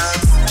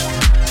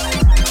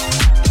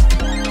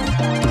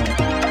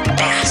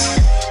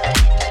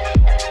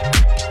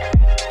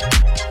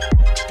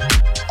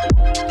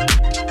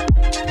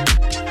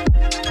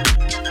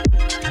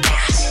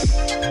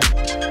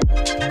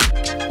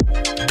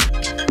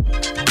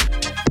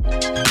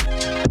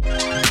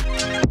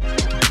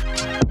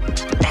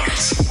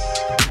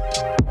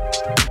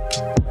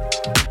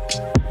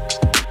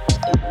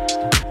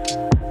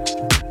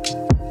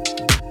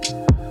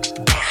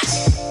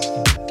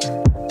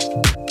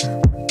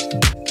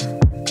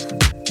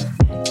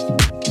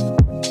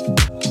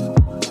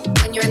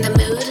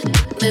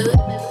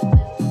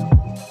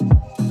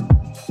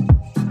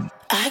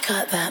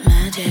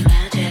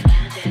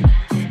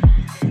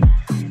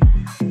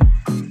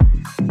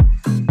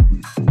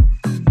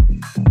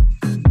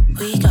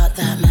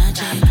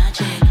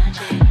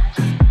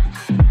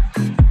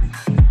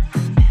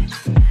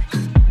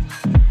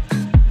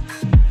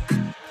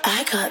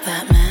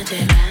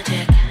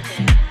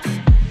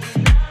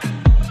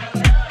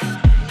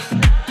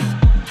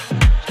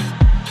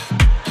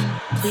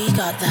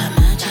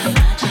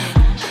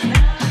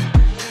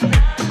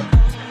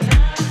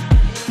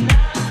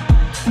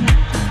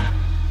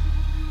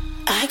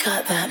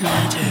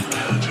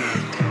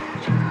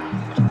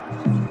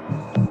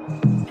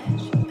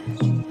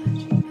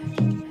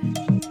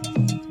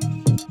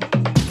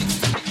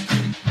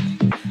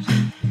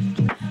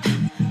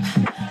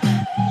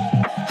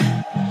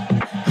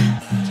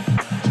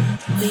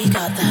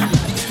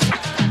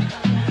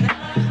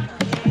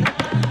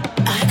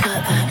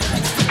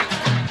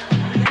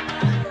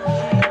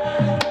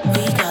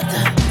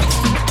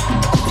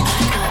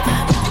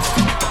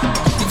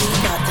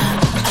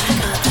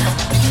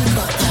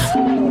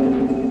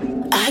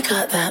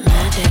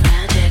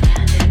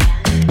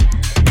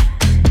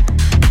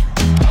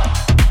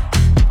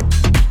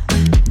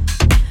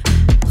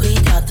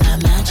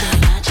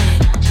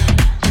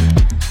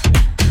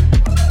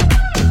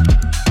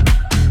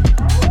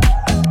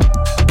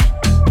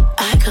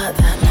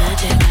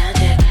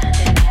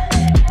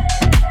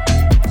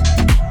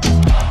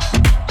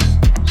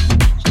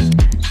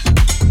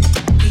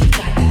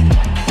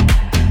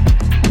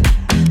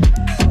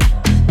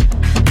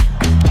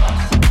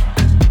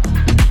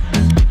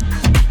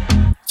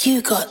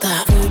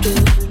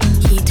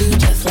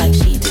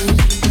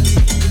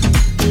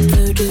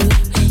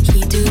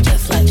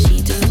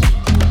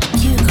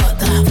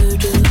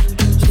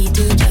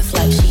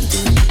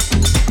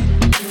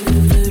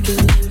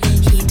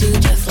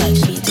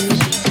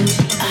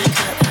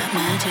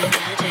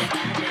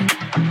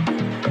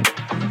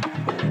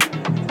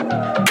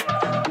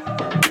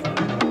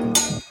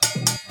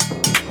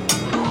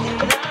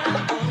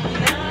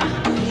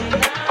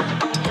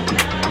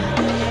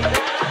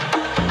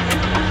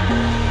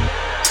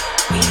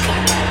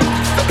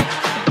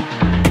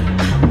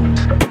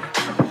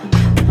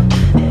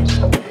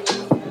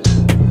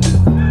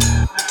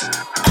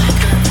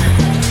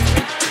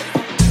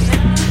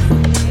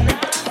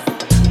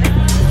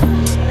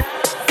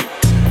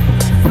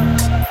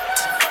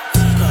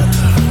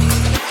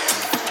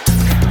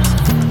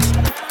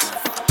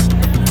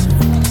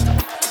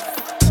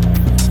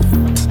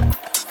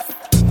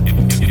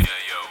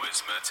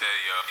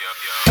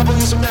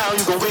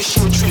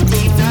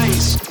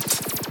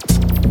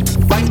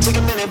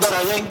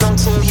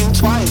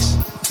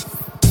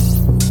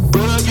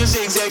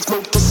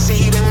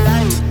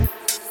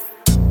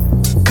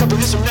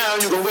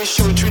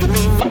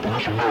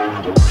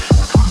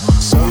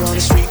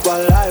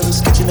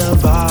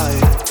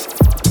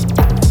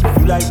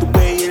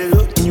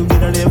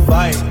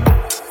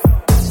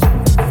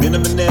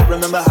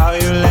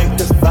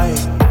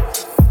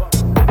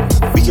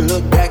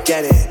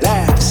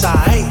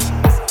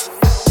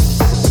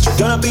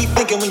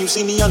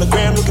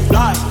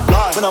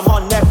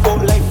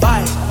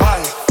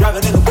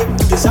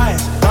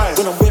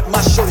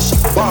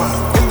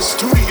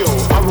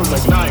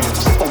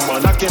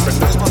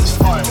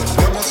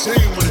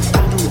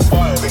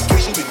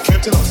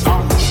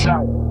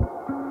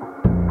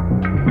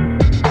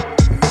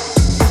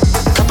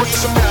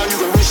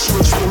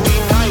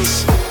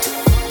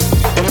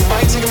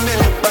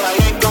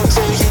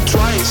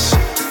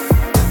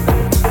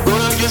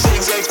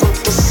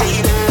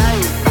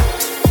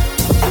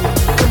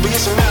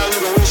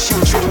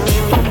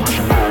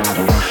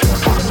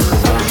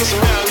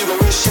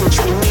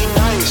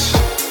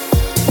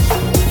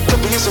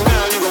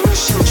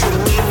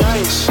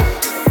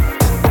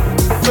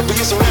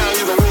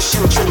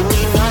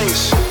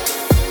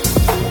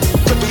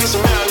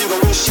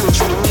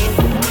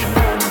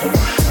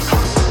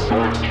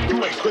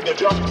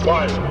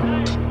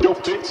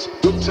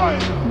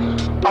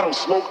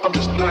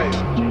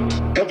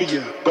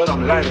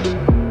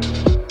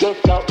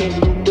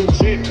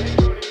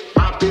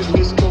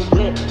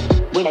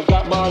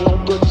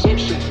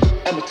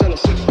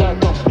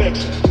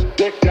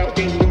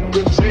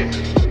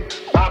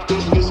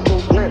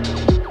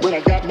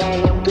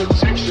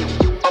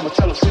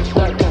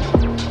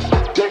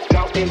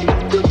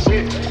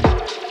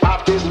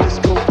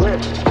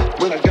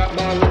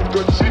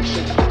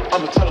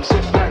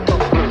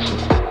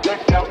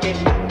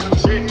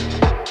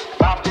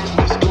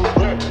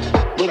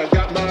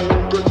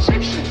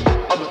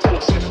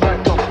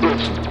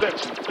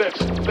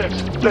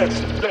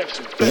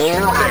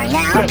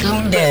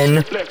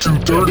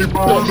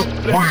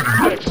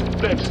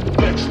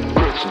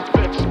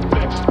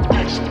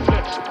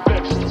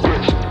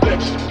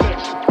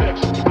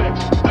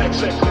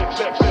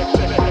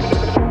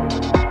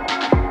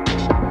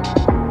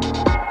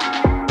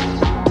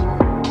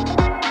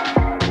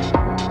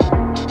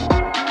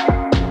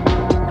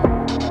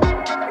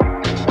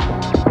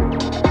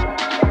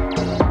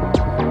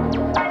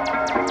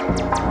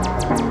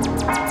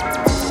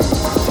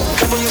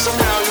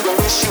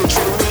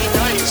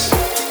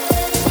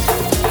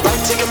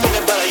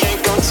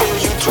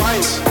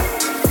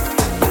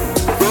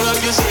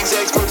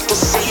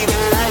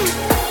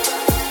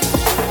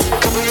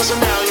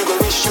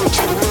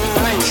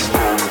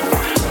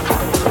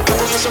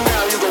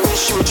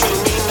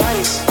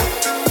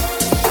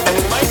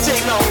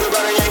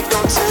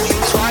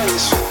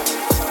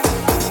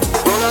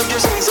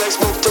 seems like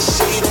smoke to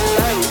see the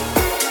light.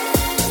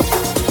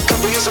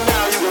 Couple years from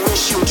now, you gon'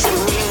 wish you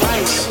treated me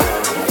nice.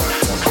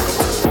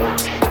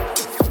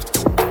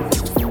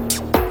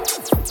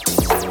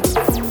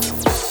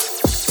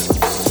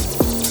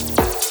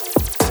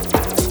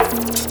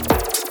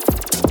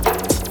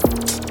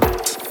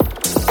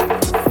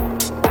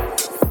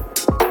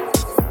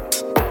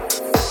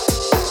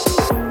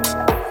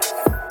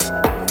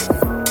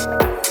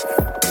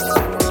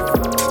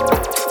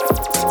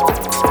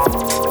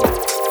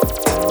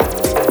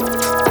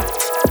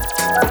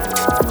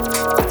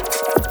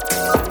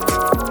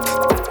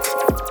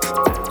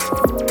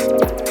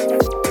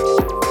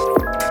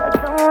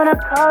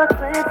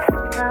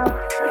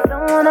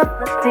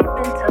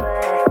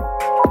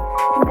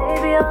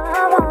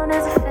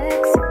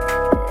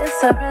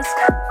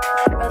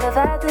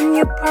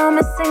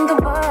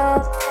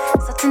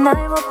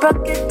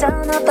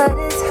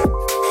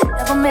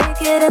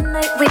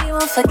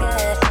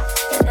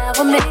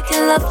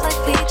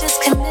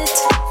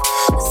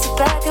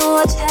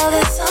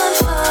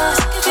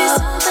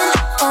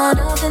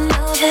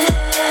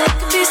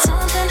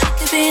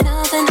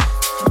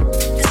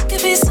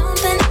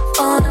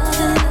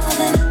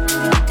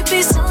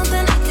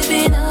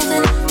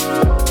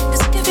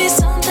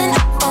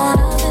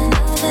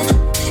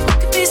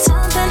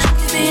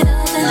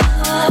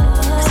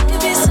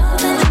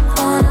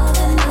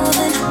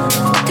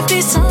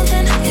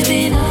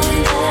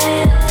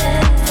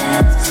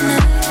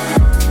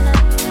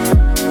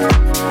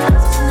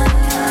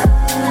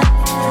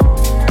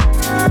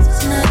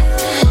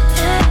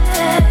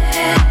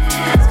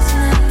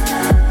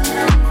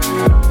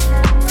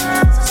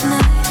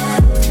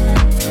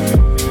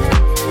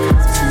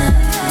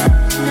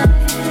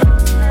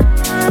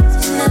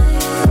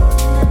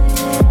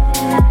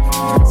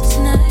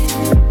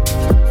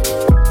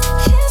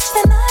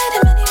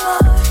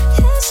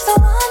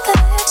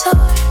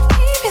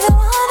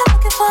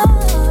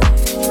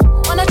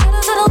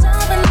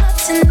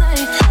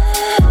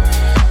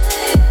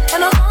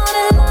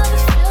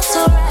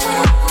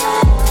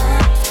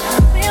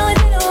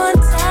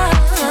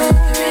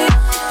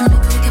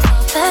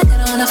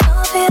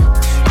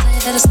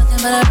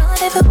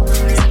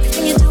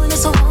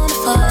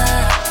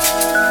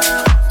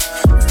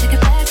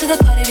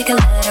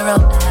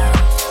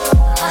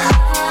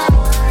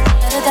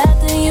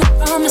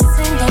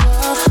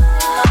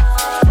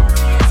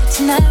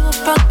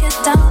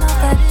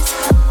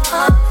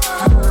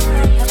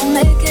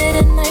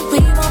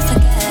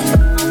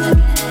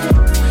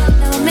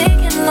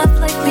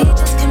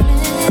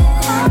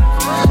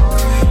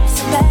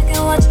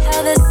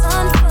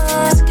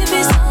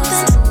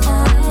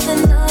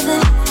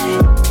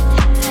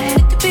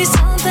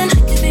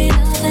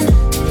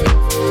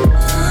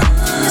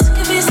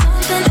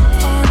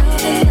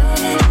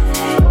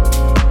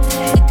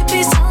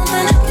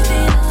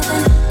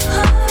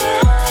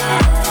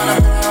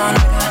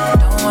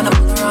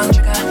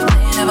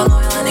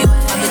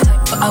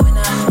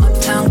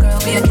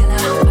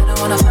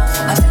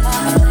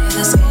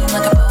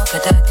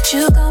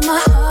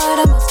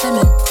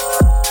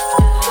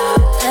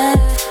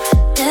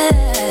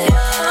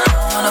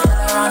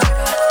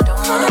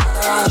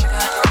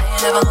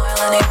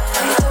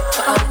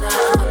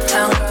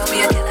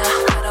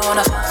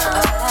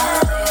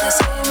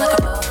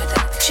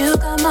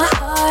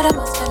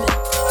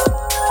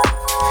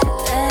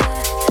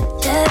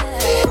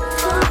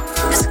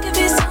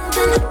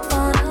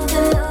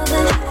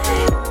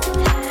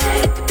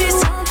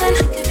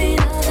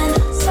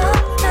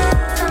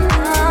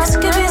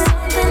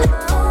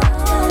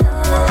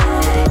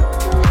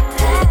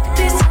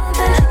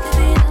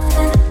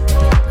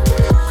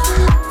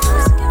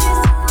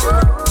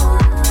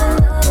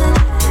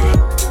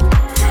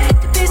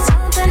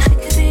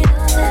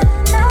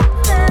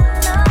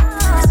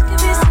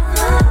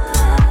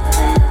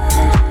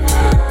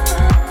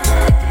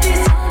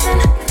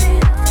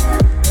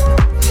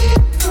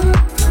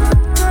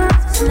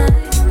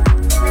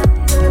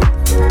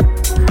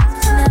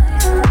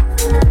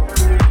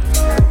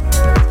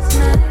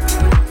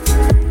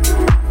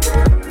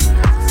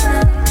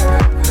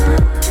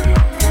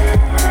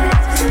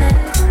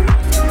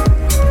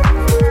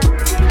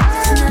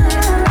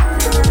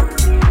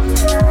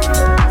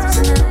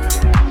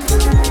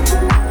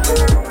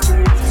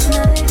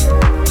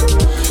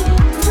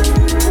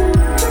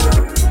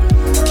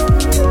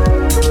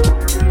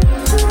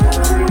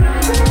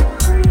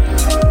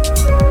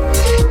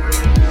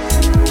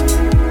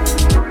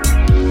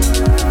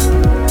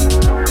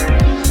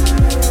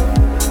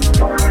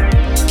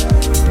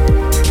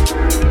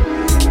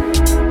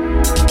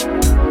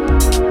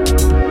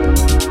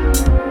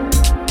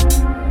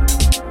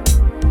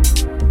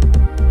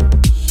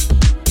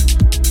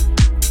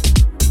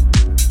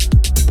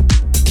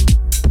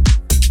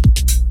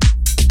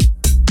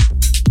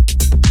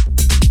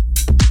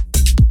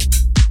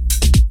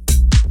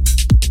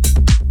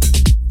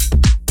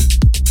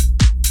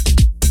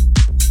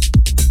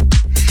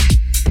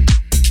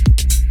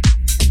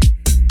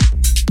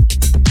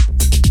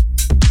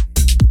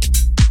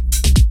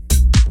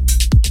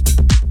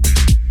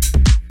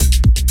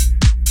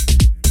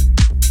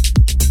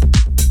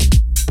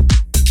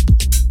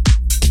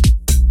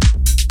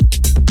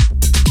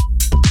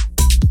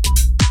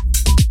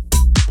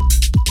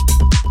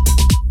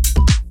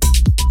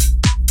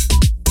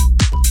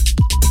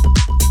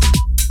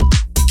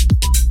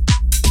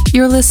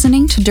 You're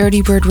listening to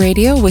Dirty Bird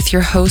Radio with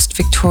your host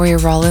Victoria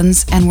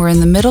Rollins, and we're in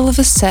the middle of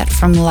a set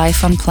from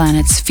Life on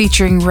Planets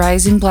featuring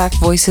rising black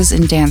voices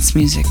in dance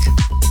music.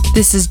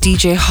 This is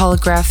DJ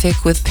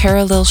Holographic with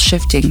Parallel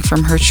Shifting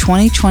from her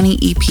 2020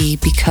 EP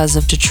Because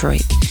of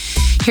Detroit.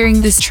 Hearing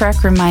this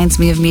track reminds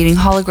me of meeting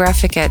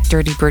Holographic at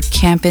Dirty Bird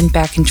Campin'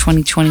 back in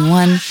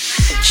 2021.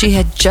 She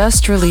had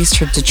just released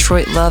her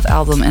Detroit Love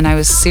album and I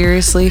was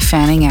seriously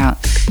fanning out.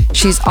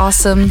 She's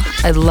awesome.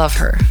 I love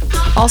her.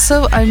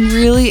 Also, I'm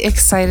really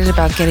excited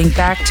about getting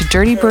back to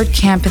Dirty Bird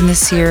Campin'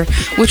 this year,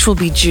 which will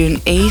be June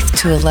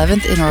 8th to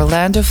 11th in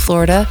Orlando,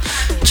 Florida,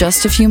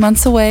 just a few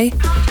months away.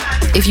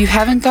 If you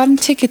haven't gotten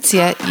tickets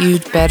yet,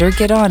 you'd better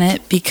get on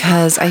it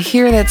because I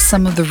hear that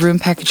some of the room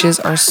packages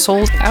are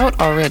sold out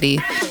already.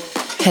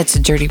 Head to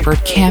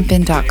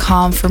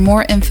dirtybirdcampin.com for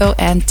more info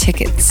and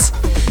tickets.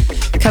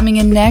 Coming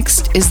in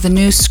next is the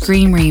new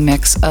Scream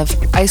remix of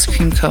Ice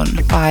Cream Cone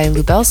by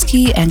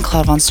Lubelski and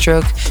Claude Von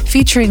Stroke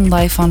featuring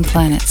Life on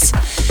Planets.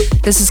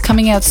 This is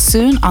coming out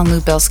soon on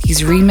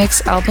Lubelski's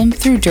remix album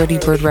through Dirty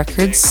Bird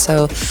Records,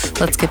 so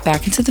let's get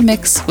back into the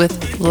mix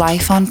with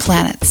Life on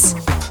Planets.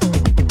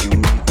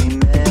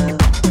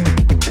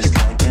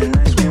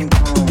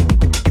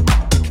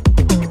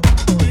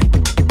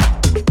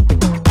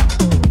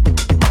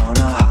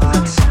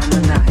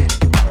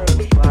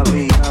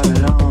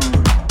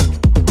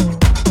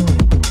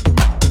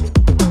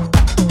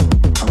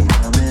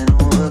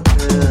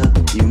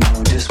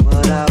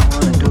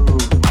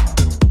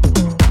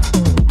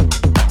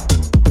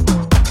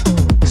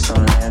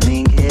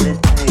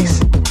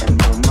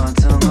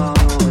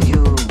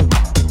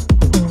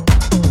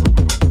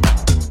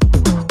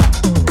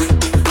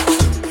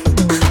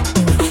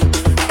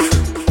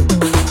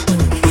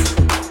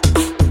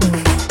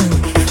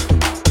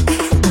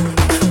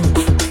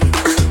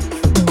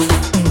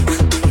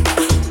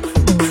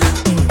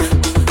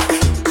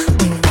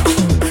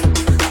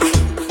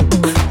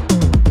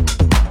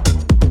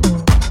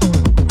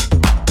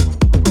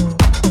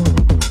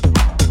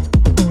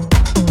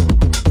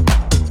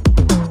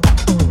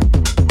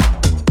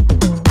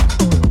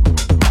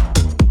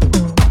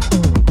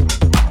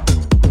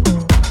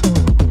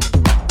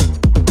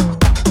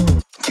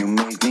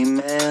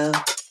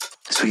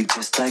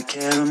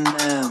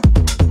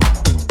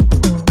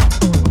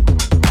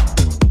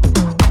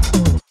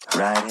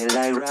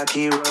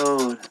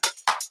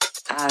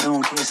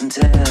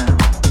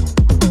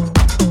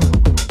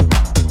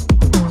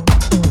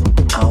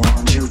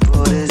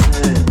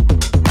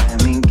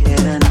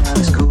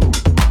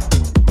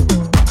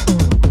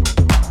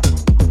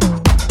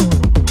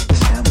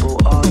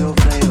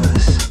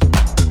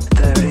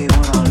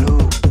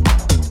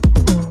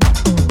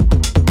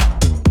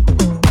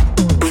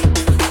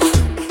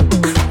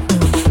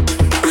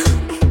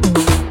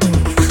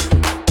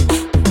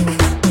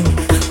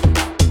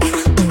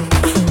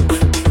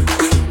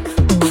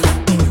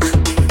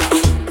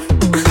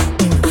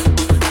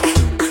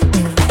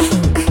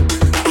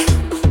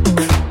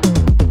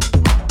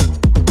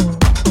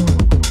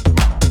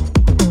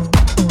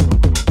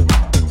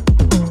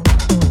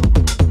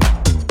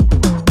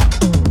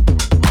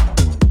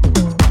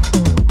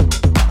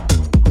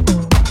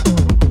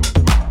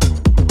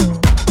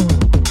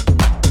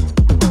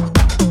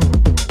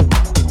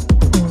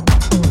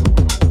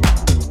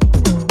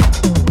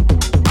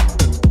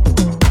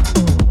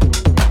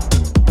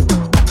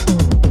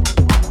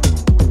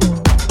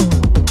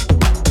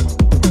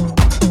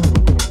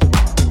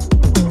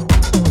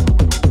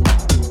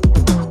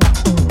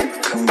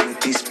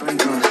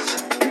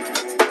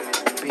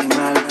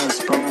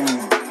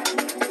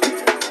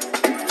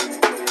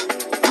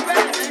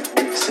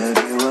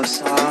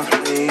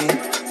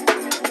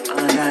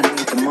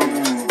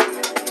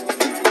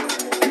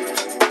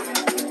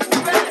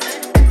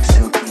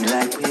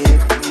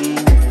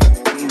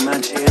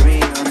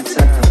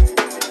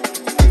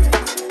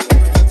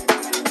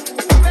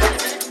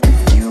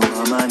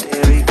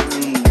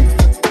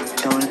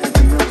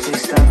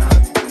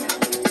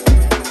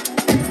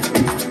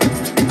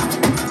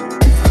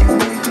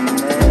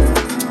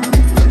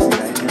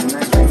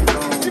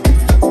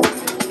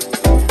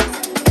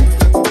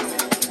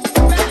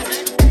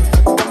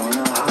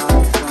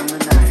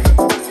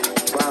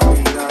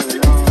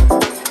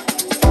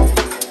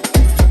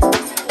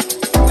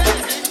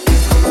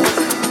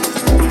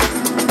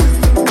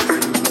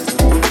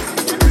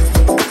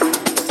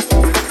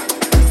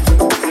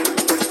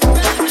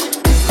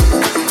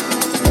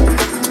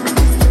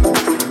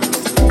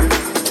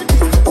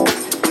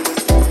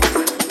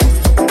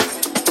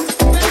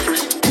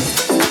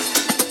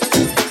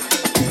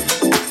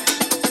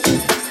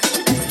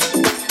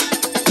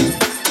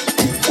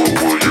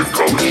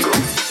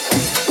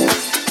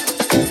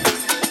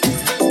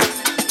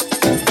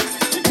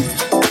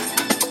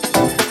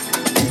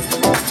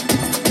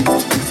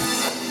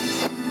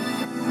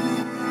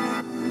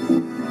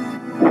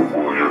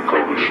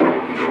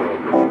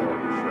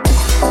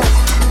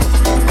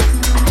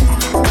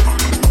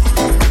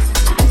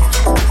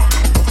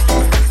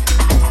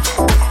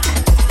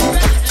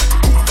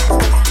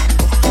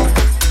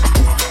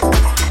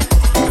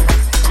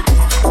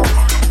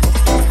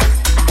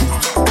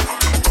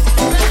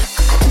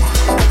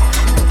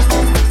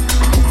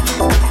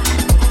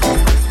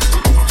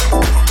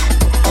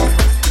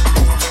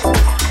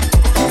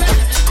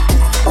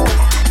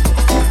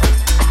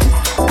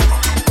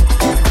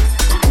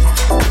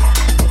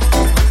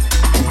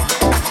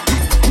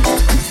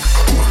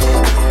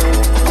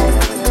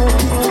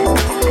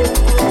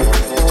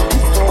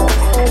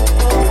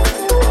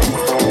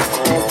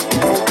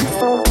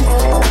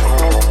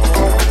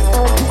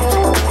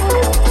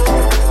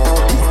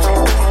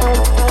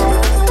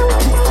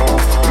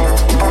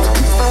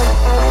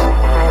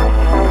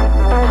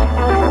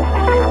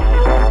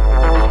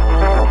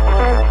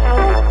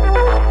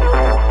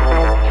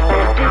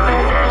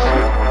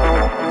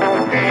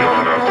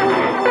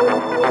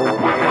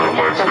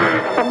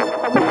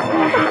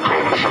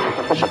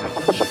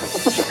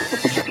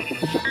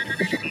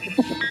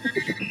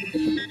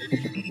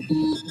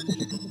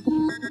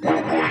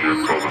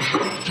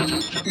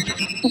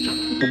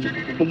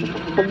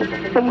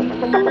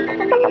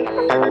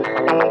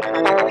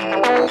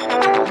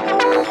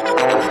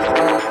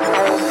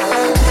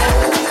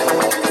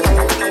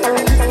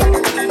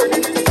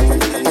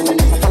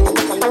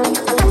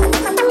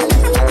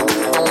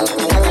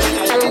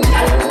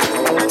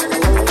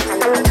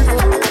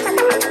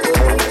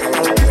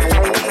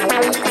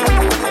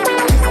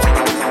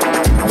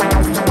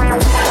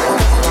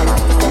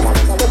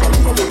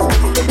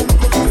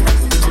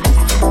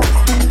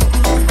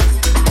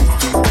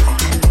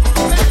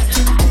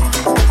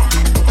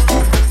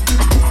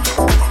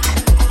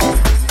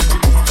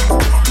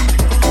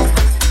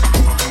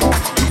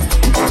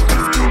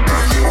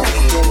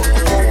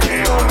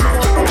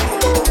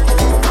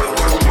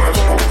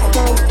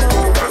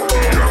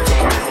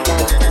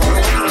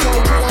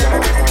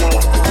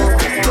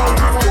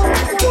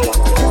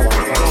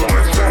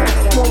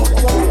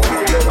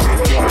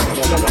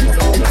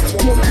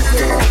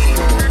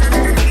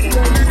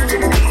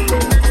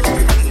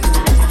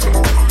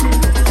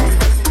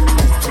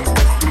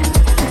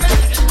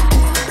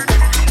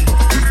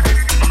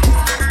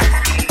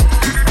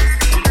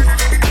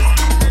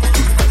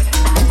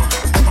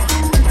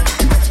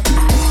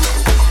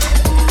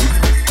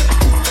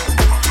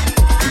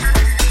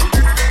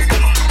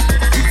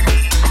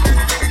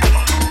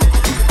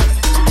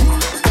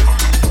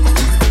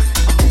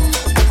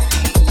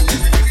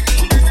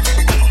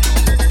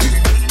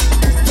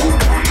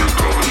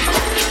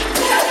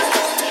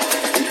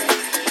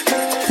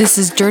 This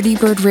is Dirty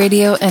Bird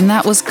Radio, and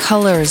that was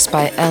Colors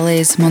by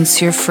LA's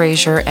Monsieur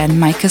Fraser and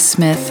Micah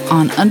Smith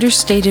on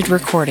Understated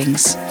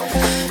Recordings.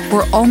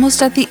 We're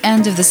almost at the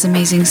end of this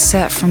amazing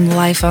set from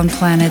Life on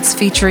Planets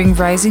featuring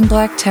rising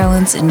black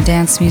talents in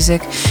dance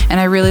music,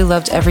 and I really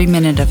loved every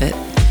minute of it.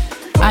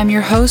 I'm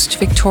your host,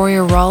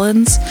 Victoria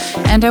Rollins,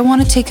 and I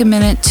want to take a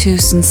minute to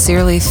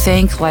sincerely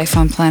thank Life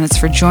on Planets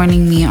for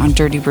joining me on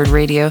Dirty Bird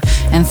Radio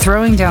and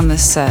throwing down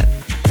this set.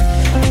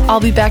 I'll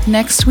be back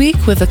next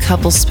week with a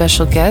couple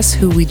special guests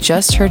who we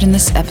just heard in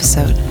this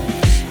episode.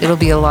 It'll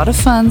be a lot of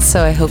fun,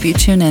 so I hope you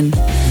tune in.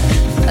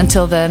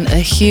 Until then, a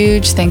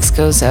huge thanks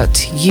goes out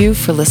to you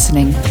for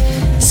listening.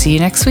 See you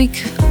next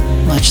week.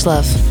 Much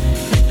love.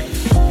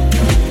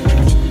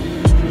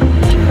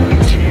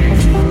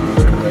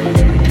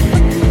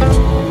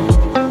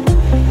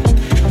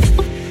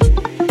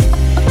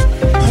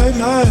 Hey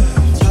man,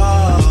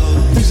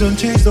 things done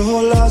changed a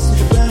whole lot since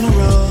you've been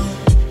around.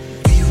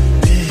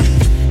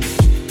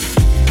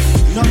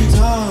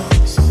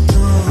 Sometimes,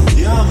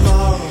 yeah, I'm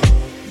out.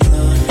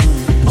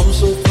 I'm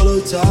so full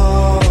of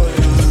doubt.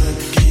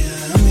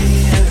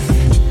 Yeah,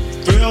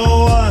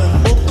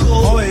 301,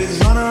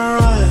 always on a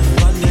run.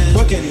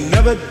 Working,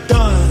 never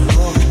done.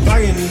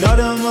 Bagging all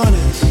the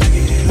monies.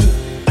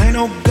 Ain't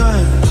no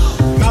gun.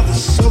 Mouth of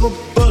silver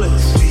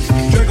bullets.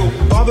 Draco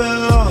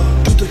Babylon.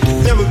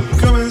 Never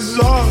coming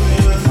soft.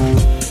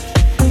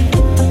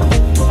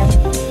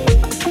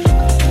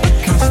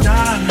 Can't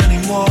stand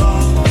anymore.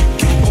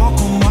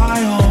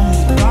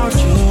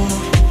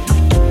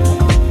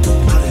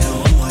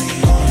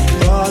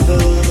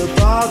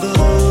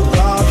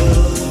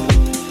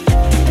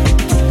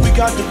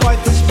 Got to fight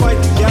this fight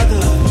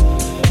together.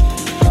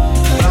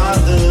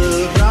 Rather.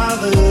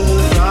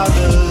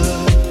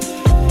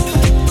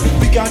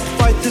 We got to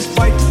fight this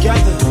fight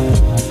together.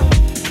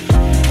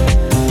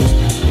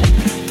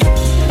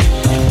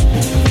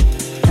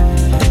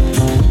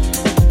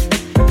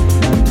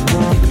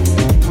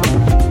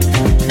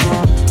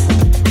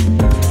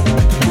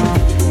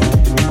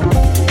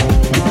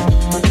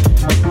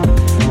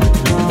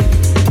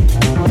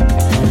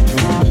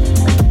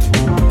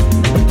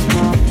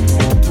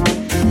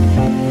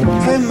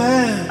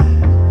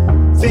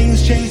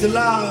 Changed a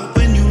lot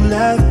when you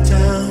left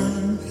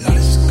town. A lot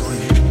is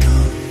going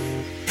down.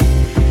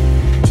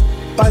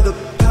 By the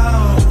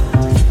pound,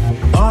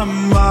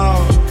 I'm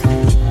out.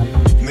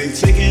 Maybe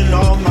taking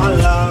all my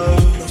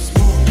love. No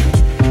smoke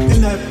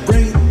in that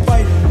brain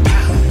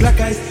fighting. Black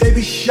eyes, they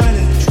be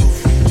shining.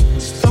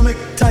 Stomach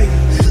tight,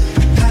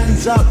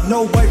 hands up,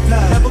 no white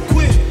flag. Never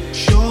quit,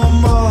 show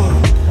 'em all.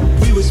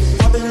 We was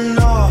popping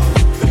off,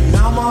 but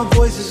now my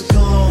voice is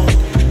gone.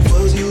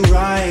 Was you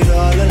right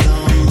all along?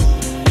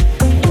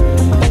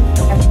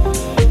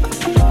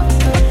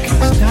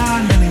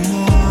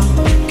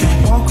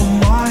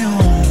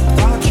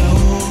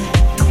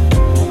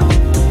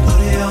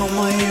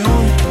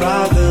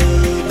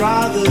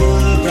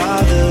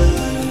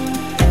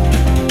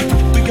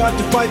 Got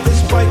to fight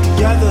this fight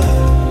together.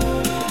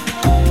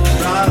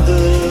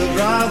 Rather.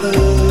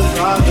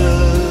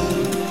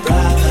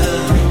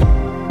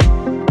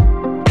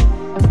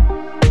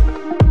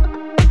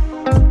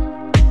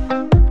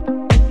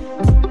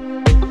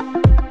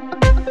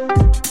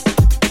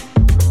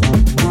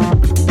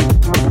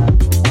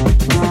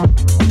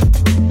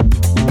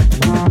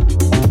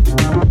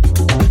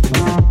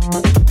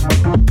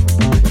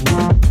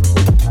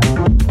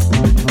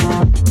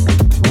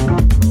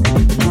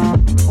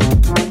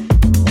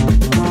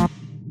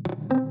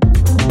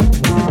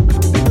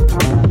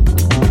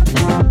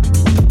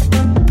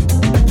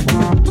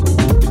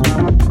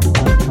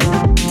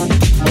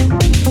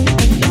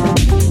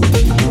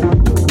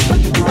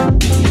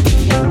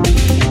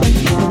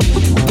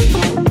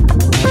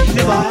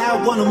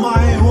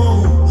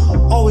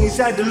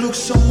 decide to look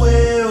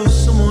somewhere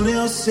else, someone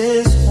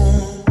else's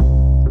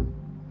home?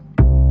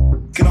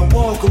 Can I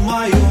walk on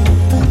my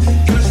own?